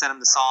we sent him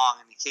the song,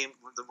 and he came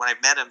when I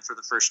met him for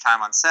the first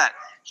time on set.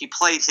 He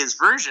played his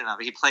version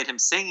of it. He played him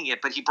singing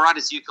it, but he brought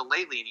his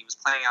ukulele, and he was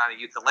playing on a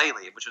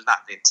ukulele, which was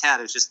not the intent.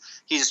 It was just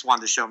he just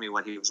wanted to show me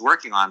what he was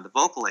working on, the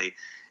vocally.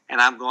 And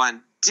I'm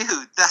going,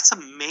 dude, that's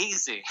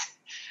amazing.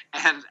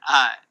 And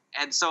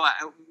so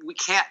we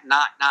can't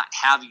not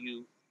have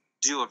you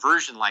do a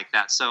version like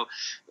that. So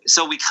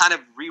we kind of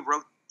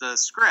rewrote the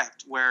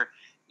script where,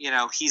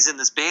 he's in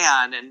this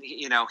band and,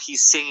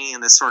 he's singing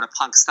in this sort of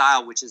punk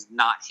style, which is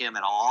not him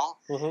at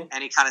all. Mm-hmm.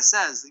 And he kind of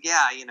says,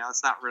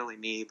 it's not really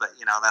me, but,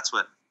 that's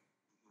what,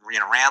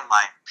 ran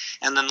like.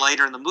 And then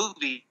later in the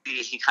movie,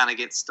 he kind of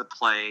gets to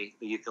play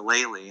the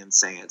ukulele and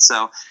sing it.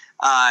 So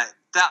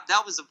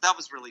that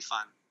was really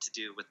fun. to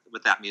do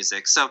with that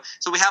music. So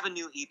we have a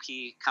new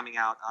EP coming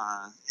out,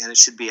 and it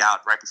should be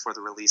out right before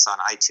the release on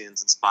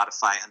iTunes and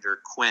Spotify under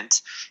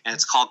Quint, and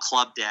it's called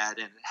Club Dead,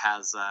 and it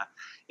has a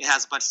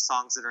bunch of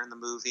songs that are in the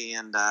movie,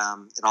 and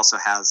it also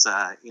has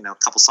a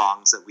couple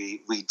songs that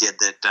we did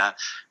that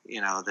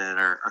that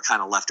are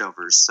kind of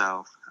leftovers.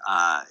 So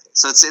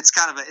it's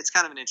kind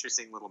of an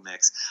interesting little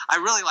mix. I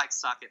really like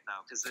 "Suck It"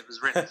 though, because it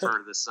was written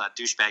for this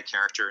douchebag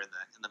character in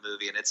the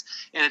movie, and it's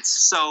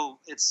so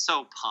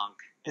punk.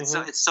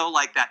 It's so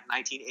like that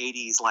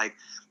 1980s, like,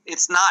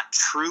 it's not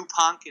true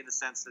punk in the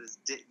sense that it's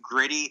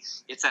gritty.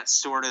 It's that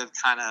sort of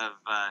kind of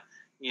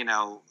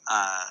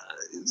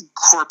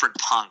corporate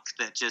punk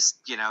that just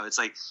it's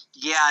like,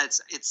 yeah,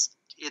 it's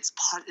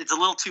a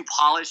little too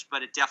polished,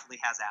 but it definitely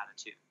has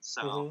attitude.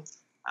 So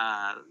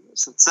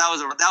so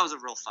that was a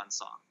real fun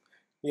song.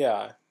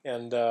 Yeah,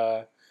 and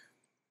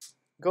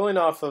going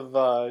off of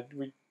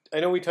I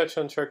know we touched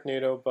on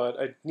Sharknado, but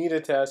I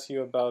needed to ask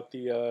you about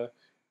the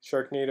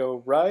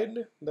Sharknado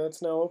ride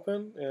that's now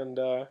open, and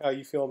how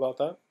you feel about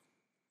that.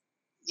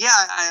 Yeah,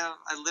 I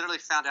literally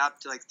found out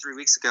like 3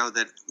 weeks ago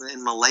that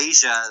in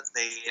Malaysia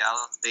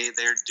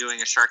they're doing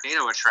a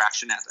Sharknado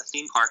attraction at a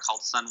theme park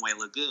called Sunway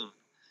Lagoon,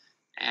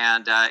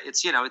 and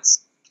it's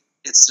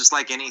just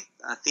like any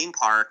theme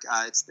park.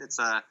 It's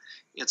a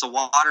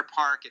water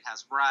park. It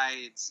has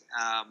rides.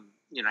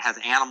 It has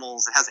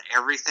animals. It has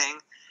everything.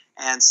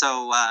 And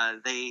so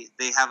they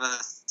have a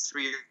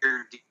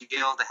 3-year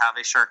deal to have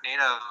a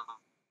Sharknado.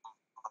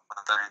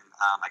 And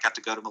I got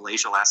to go to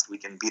Malaysia last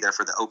week and be there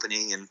for the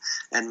opening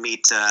and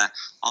meet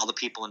all the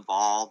people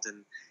involved.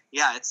 And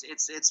yeah,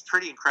 it's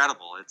pretty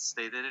incredible.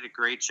 They did a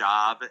great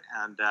job,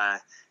 and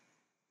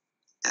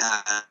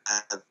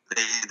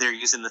they're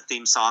using the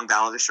theme song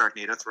 "Ballad of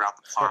Sharknado" throughout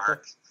the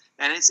park.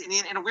 And it's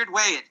in a weird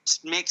way, it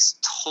makes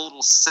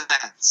total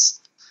sense.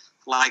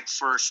 Like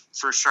for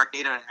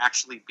Sharknado to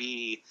actually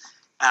be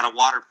at a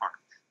water park,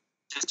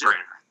 just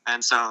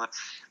and so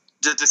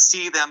to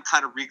see them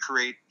kind of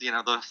recreate,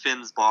 the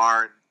Finn's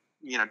Bar,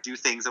 and, do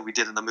things that we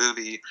did in the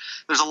movie,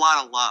 there's a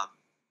lot of love.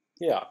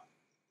 Yeah.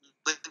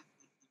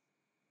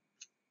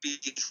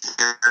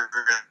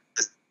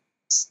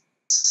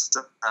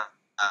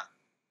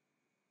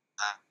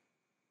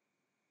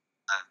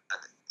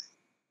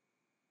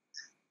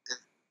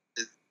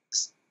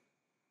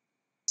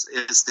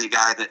 Is the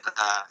guy that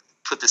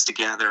put this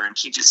together, and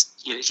he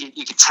just,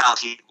 you could tell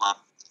he loved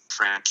the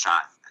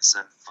franchise.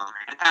 And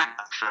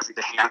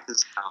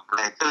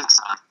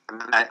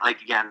like,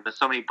 again, there's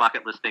so many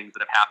bucket list things that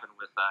have happened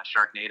with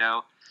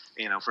Sharknado.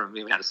 We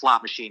had a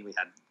slot machine, we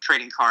had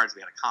trading cards,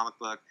 we had a comic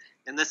book,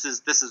 and this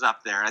is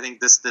up there. I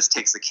think this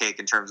takes the cake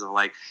in terms of,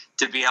 like,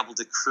 to be able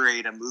to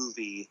create a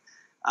movie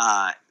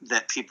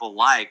that people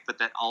like, but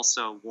that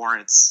also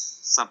warrants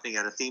something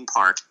at a theme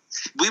park.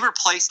 We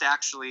replaced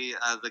actually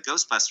the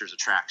Ghostbusters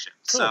attraction,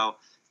 so.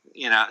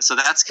 So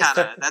that's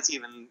that's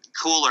even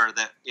cooler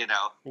that,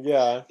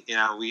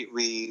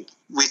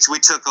 we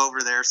took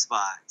over their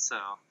spot. So,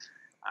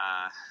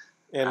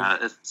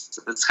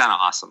 it's kind of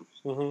awesome.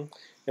 Mm-hmm.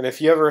 And if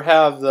you ever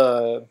have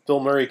the Bill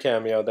Murray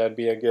cameo, that'd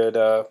be a good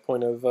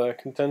point of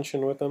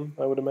contention with him,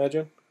 I would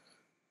imagine.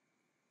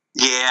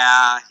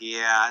 Yeah.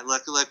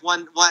 Look,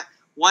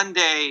 one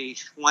day,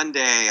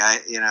 I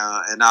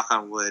knock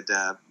on wood,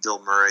 Bill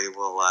Murray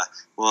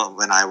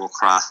and I will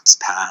cross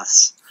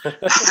paths.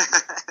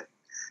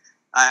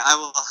 I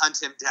will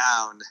hunt him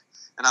down,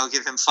 and I'll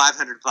give him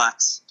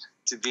 $500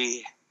 to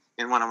be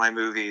in one of my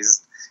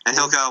movies, and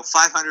he'll go,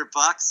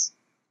 $500?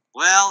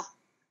 Well,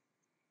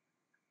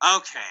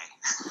 okay.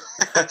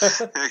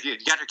 You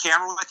got your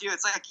camera with you?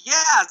 It's like,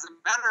 yeah, as a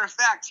matter of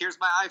fact, here's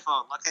my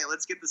iPhone. Okay,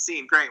 let's get the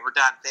scene. Great, we're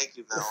done. Thank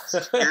you, Bill.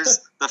 Here's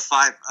the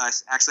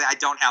actually, I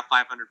don't have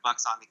 $500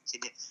 on me.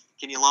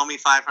 Can you loan me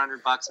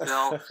 $500,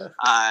 Bill?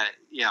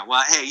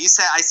 Well, hey,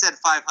 I said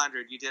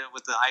 500. You did it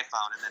with the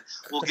iPhone, and then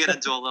we'll get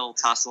into a little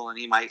tussle, and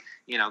he might,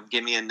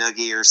 give me a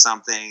noogie or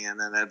something, and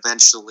then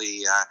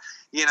eventually,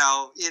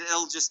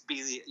 it'll just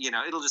be,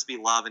 it'll just be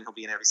love, and he'll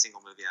be in every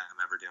single movie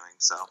I'm ever doing.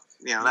 So,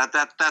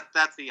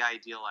 that's the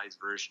idealized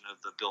version of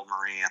the Bill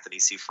Murray, Anthony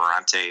C.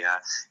 Ferrante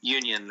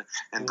union,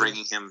 and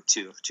bringing him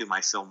to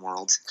my film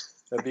world.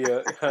 That'd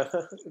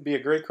be a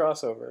great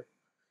crossover.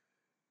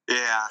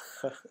 Yeah.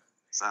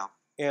 So.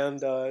 And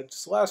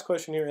just last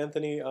question here,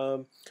 Anthony.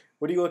 What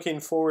are you looking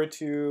forward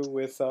to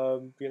with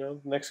the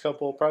next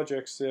couple of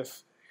projects?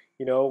 If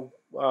we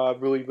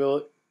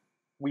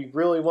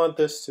really want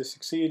this to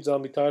succeed,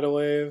 Zombie Tidal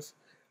Wave.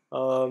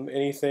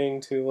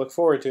 Anything to look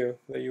forward to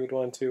that you would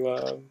want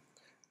to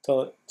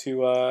tell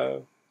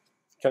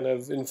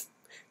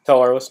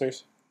our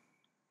listeners?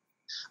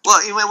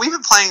 Well, we've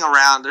been playing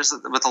around.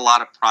 With a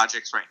lot of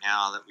projects right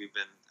now that we've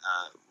been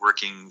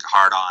working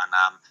hard on.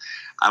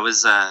 I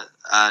was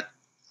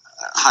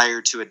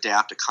hired to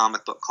adapt a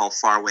comic book called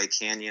Faraway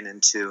Canyon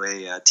into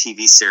a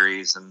TV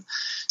series, and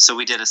so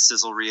we did a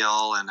sizzle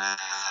reel and a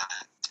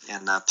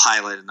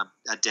pilot and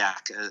a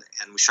deck,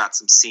 and we shot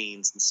some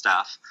scenes and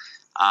stuff.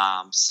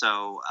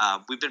 So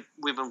we've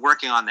been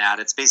working on that.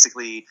 It's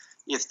basically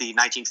if the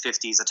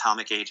 1950s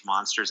atomic age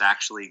monsters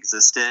actually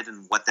existed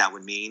and what that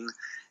would mean.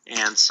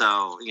 And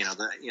so,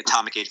 the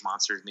atomic age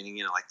monsters, meaning,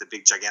 like the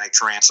big gigantic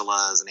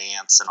tarantulas and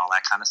ants and all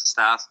that kind of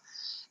stuff.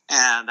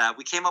 And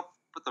we came up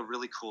with a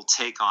really cool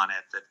take on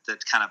it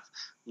that kind of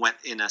went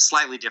in a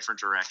slightly different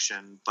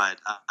direction, but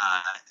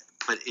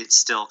it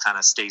still kind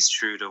of stays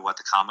true to what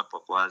the comic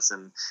book was.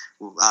 And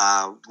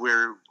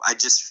I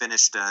just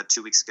finished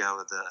 2 weeks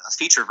ago a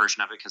feature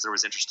version of it because there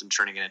was interest in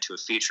turning it into a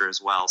feature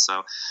as well.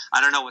 So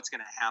I don't know what's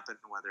going to happen,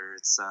 whether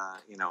it's a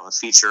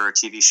feature or a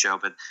TV show,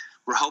 but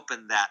we're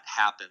hoping that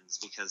happens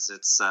because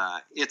it'd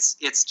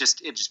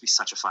just be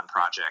such a fun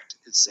project.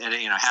 Has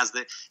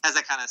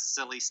that kind of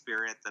silly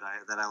spirit that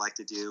I like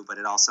to do, but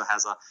it also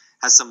has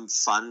some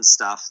fun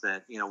stuff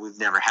that we've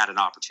never had an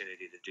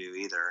opportunity to do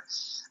either.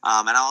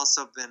 And I've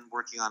also been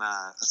working on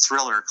a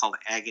thriller called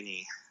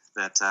Agony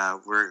that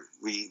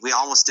we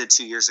almost did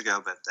 2 years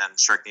ago, but then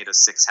Sharknado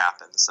 6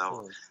 happened,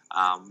 so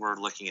we're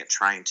looking at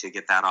trying to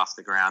get that off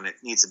the ground. It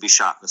needs to be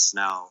shot in the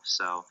snow,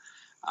 so.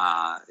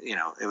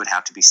 It would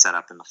have to be set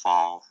up in the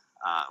fall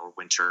or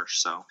winter.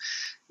 So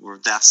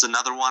that's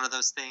another one of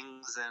those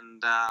things.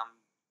 And,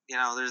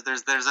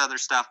 there's other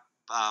stuff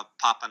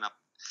popping up.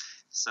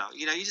 So,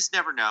 you just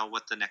never know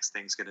what the next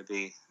thing's going to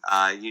be.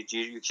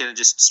 You can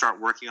just start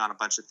working on a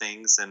bunch of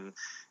things and,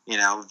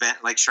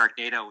 like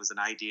Sharknado was an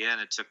idea and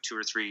it took 2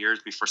 or 3 years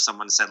before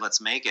someone said, let's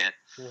make it.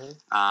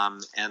 Mm-hmm.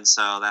 And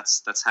so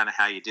that's kind of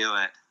how you do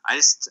it. I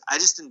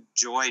just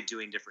enjoy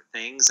doing different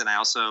things, and I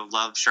also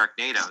love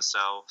Sharknado.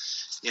 So,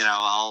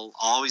 I'll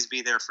always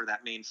be there for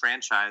that main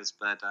franchise,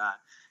 but,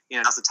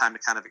 now's the time to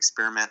kind of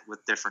experiment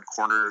with different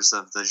corners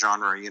of the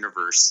genre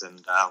universe,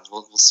 and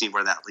we'll see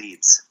where that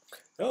leads.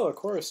 Oh, of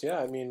course, yeah.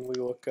 I mean, we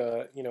look,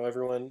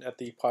 everyone at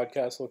the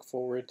podcast look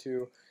forward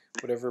to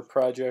whatever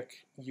project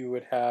you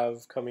would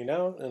have coming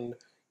out, and,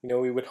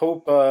 we would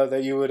hope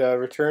that you would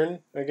return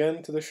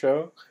again to the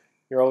show.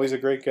 You're always a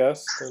great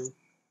guest, and...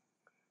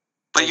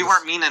 But you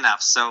weren't mean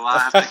enough, so I'll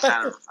have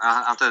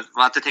to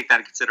we'll have to take that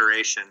into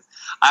consideration.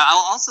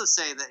 I'll also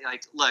say that,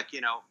 look,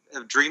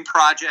 a dream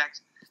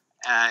project.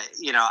 I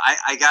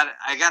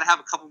got to have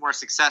a couple more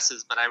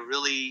successes, but I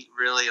really,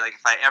 really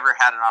if I ever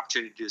had an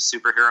opportunity to do a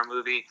superhero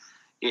movie,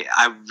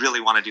 I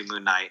really want to do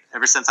Moon Knight.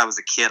 Ever since I was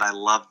a kid, I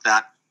loved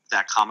that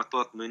comic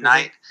book, Moon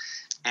Knight,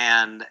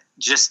 and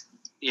just.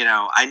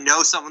 I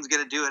know someone's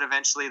going to do it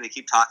eventually. They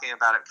keep talking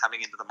about it coming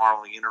into the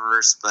Marvel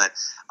Universe, but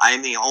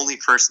I'm the only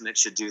person that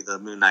should do the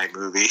Moon Knight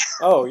movie.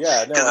 Oh,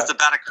 yeah. Because it's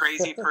about a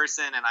crazy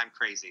person, and I'm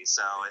crazy,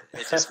 so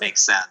it just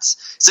makes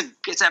sense.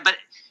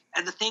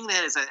 And the thing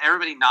that is that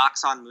everybody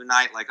knocks on Moon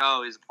Knight like,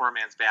 oh, he's a poor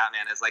man's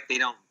Batman. Is like they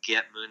don't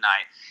get Moon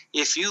Knight.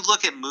 If you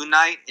look at Moon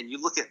Knight and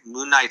you look at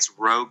Moon Knight's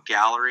rogue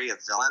gallery of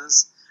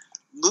villains,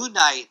 Moon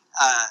Knight,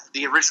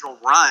 the original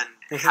run,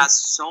 has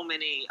so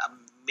many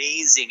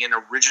amazing and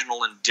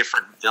original and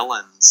different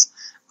villains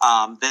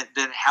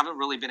that haven't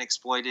really been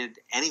exploited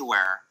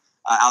anywhere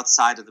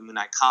outside of the Moon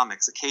Knight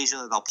comics.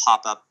 Occasionally they'll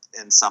pop up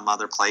in some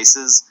other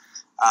places,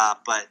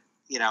 but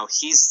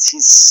he's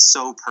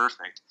so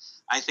perfect.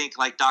 I think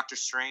like Doctor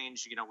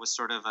Strange, was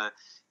sort of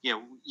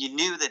you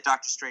knew that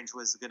Doctor Strange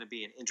was going to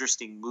be an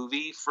interesting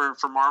movie for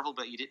Marvel,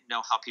 but you didn't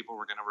know how people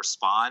were going to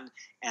respond.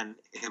 And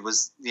it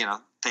was,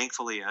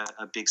 thankfully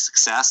a big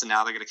success. And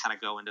now they're going to kind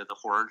of go into the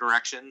horror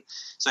direction.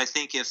 So I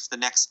think if the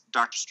next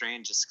Doctor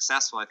Strange is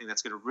successful, I think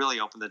that's going to really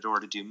open the door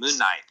to do Moon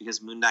Knight,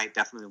 because Moon Knight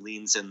definitely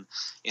leans in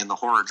the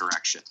horror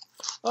direction.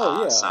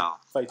 Oh, yeah. So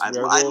I'd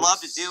love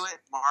to do it.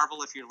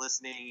 Marvel, if you're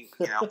listening,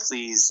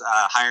 please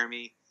hire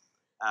me.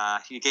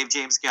 You gave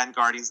James Gunn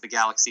Guardians of the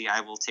Galaxy.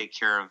 I will take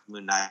care of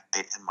Moon Knight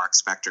and Mark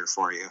Spector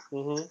for you.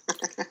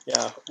 Mm-hmm.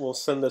 Yeah, we'll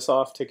send this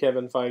off to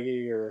Kevin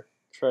Feige or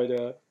try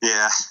to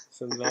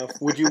send it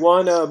off. Would you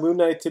want Moon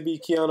Knight to be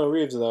Keanu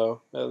Reeves,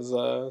 though, as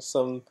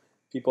some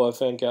people have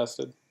fan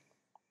casted?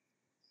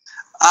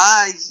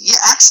 Yeah,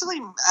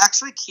 actually,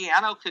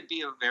 Keanu could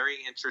be a very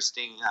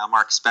interesting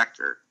Mark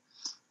Spector.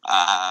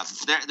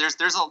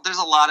 There's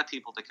a lot of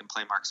people that can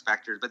play Mark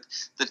Spector, but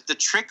the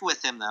trick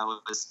with him though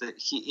is that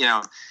he,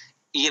 a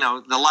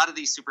lot of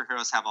these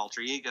superheroes have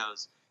alter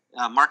egos.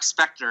 Mark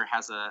Spector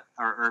has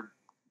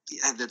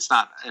it's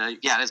not.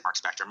 It is Mark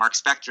Spector. Mark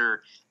Spector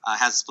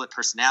has split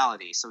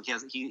personality, so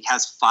he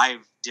has 5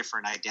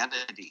 different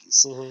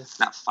identities. Mm-hmm.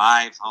 Not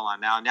 5. Hold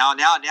on. Now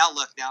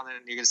look. Now then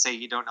you're gonna say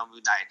you don't know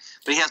Moon Knight,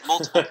 but he has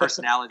multiple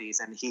personalities,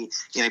 and he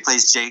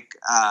plays Jake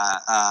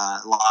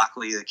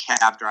Lockley, the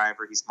cab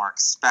driver. He's Mark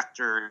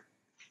Spector.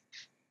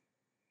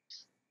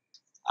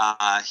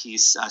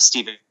 He's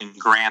Stephen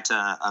Grant,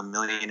 a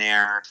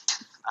millionaire,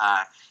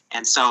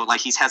 and so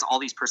he has all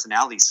these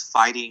personalities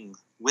fighting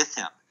with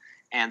him.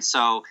 And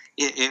so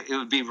it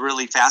would be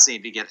really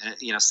fascinating to get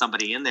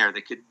somebody in there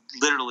that could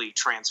literally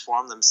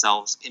transform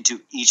themselves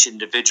into each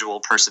individual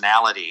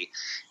personality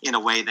in a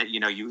way that you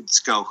would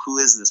go, who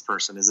is this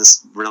person? Is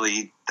this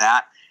really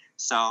that?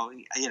 So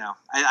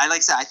I like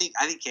to say I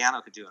think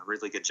Keanu could do a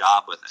really good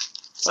job with it.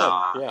 So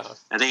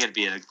I think it'd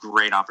be a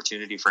great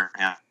opportunity for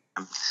him.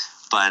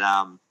 But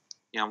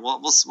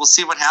we'll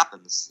see what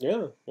happens.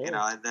 Yeah.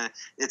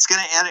 It's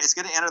gonna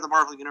enter the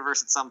Marvel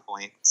universe at some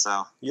point.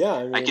 So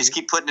yeah, I just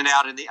keep putting it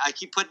out in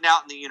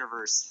the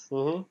universe.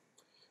 Mm-hmm.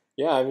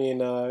 Yeah,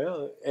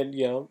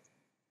 and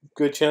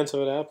good chance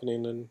of it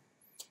happening, and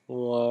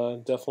we'll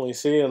definitely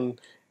see, and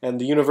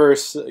the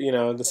universe, the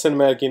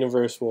cinematic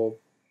universe will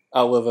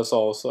outlive us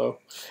all. So.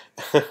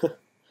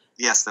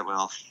 Yes, it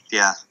will.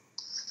 Yeah.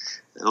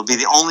 It'll be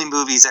the only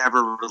movies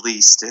ever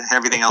released.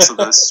 Everything else will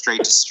go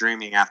straight to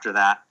streaming after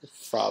that.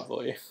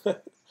 Probably.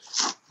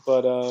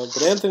 But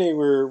Anthony,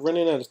 we're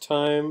running out of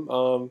time.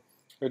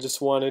 I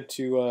just wanted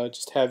to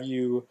just have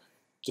you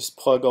just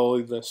plug all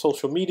of the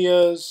social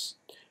medias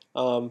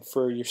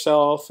for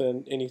yourself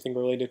and anything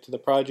related to the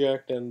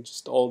project, and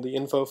just all the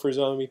info for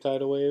Zombie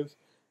Tidal Wave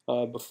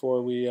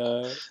before we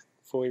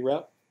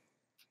wrap.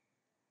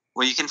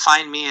 Well, you can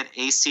find me at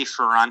AC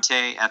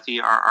Ferrante,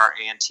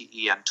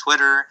 Ferrante on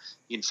Twitter.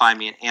 You can find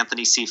me at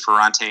Anthony C.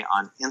 Ferrante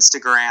on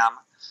Instagram.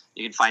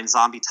 You can find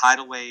Zombie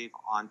Tidal Wave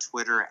on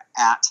Twitter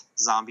at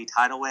Zombie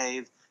Tidal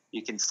Wave.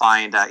 You can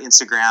find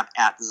Instagram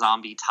at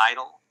Zombie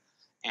Tidal.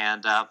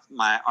 And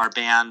our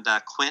band,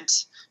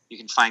 Quint, you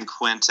can find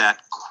Quint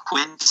at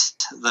Quint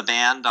the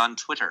Band on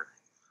Twitter.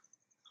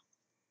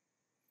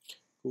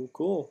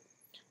 Cool.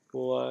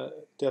 We'll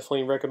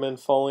definitely recommend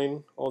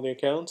following all the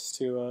accounts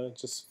to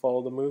just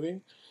follow the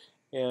movie.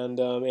 And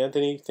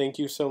Anthony, thank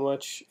you so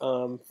much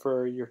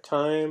for your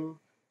time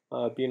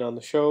being on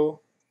the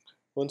show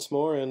once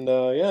more. And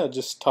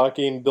just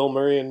talking Bill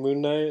Murray and Moon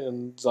Knight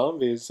and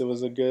zombies. It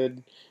was a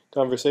good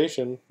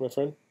conversation, my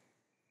friend.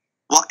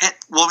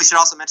 Well, we should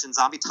also mention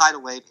Zombie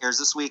Tidal Wave airs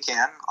this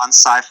weekend on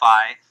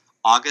SyFy,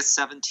 August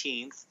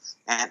 17th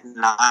at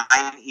 9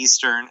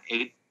 Eastern,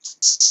 8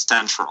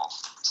 Central.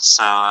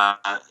 So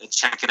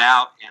check it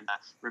out, and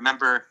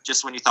remember,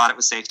 just when you thought it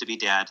was safe to be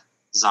dead,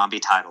 Zombie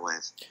Tidal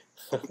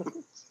Wave.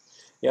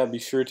 Yeah, be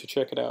sure to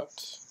check it out.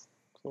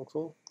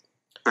 Cool.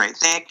 Great.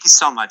 Thank you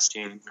so much,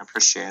 Gene. I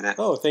appreciate it.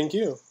 Oh, thank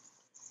you.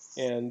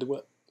 And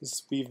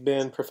we've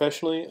been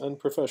Professionally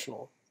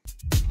Unprofessional.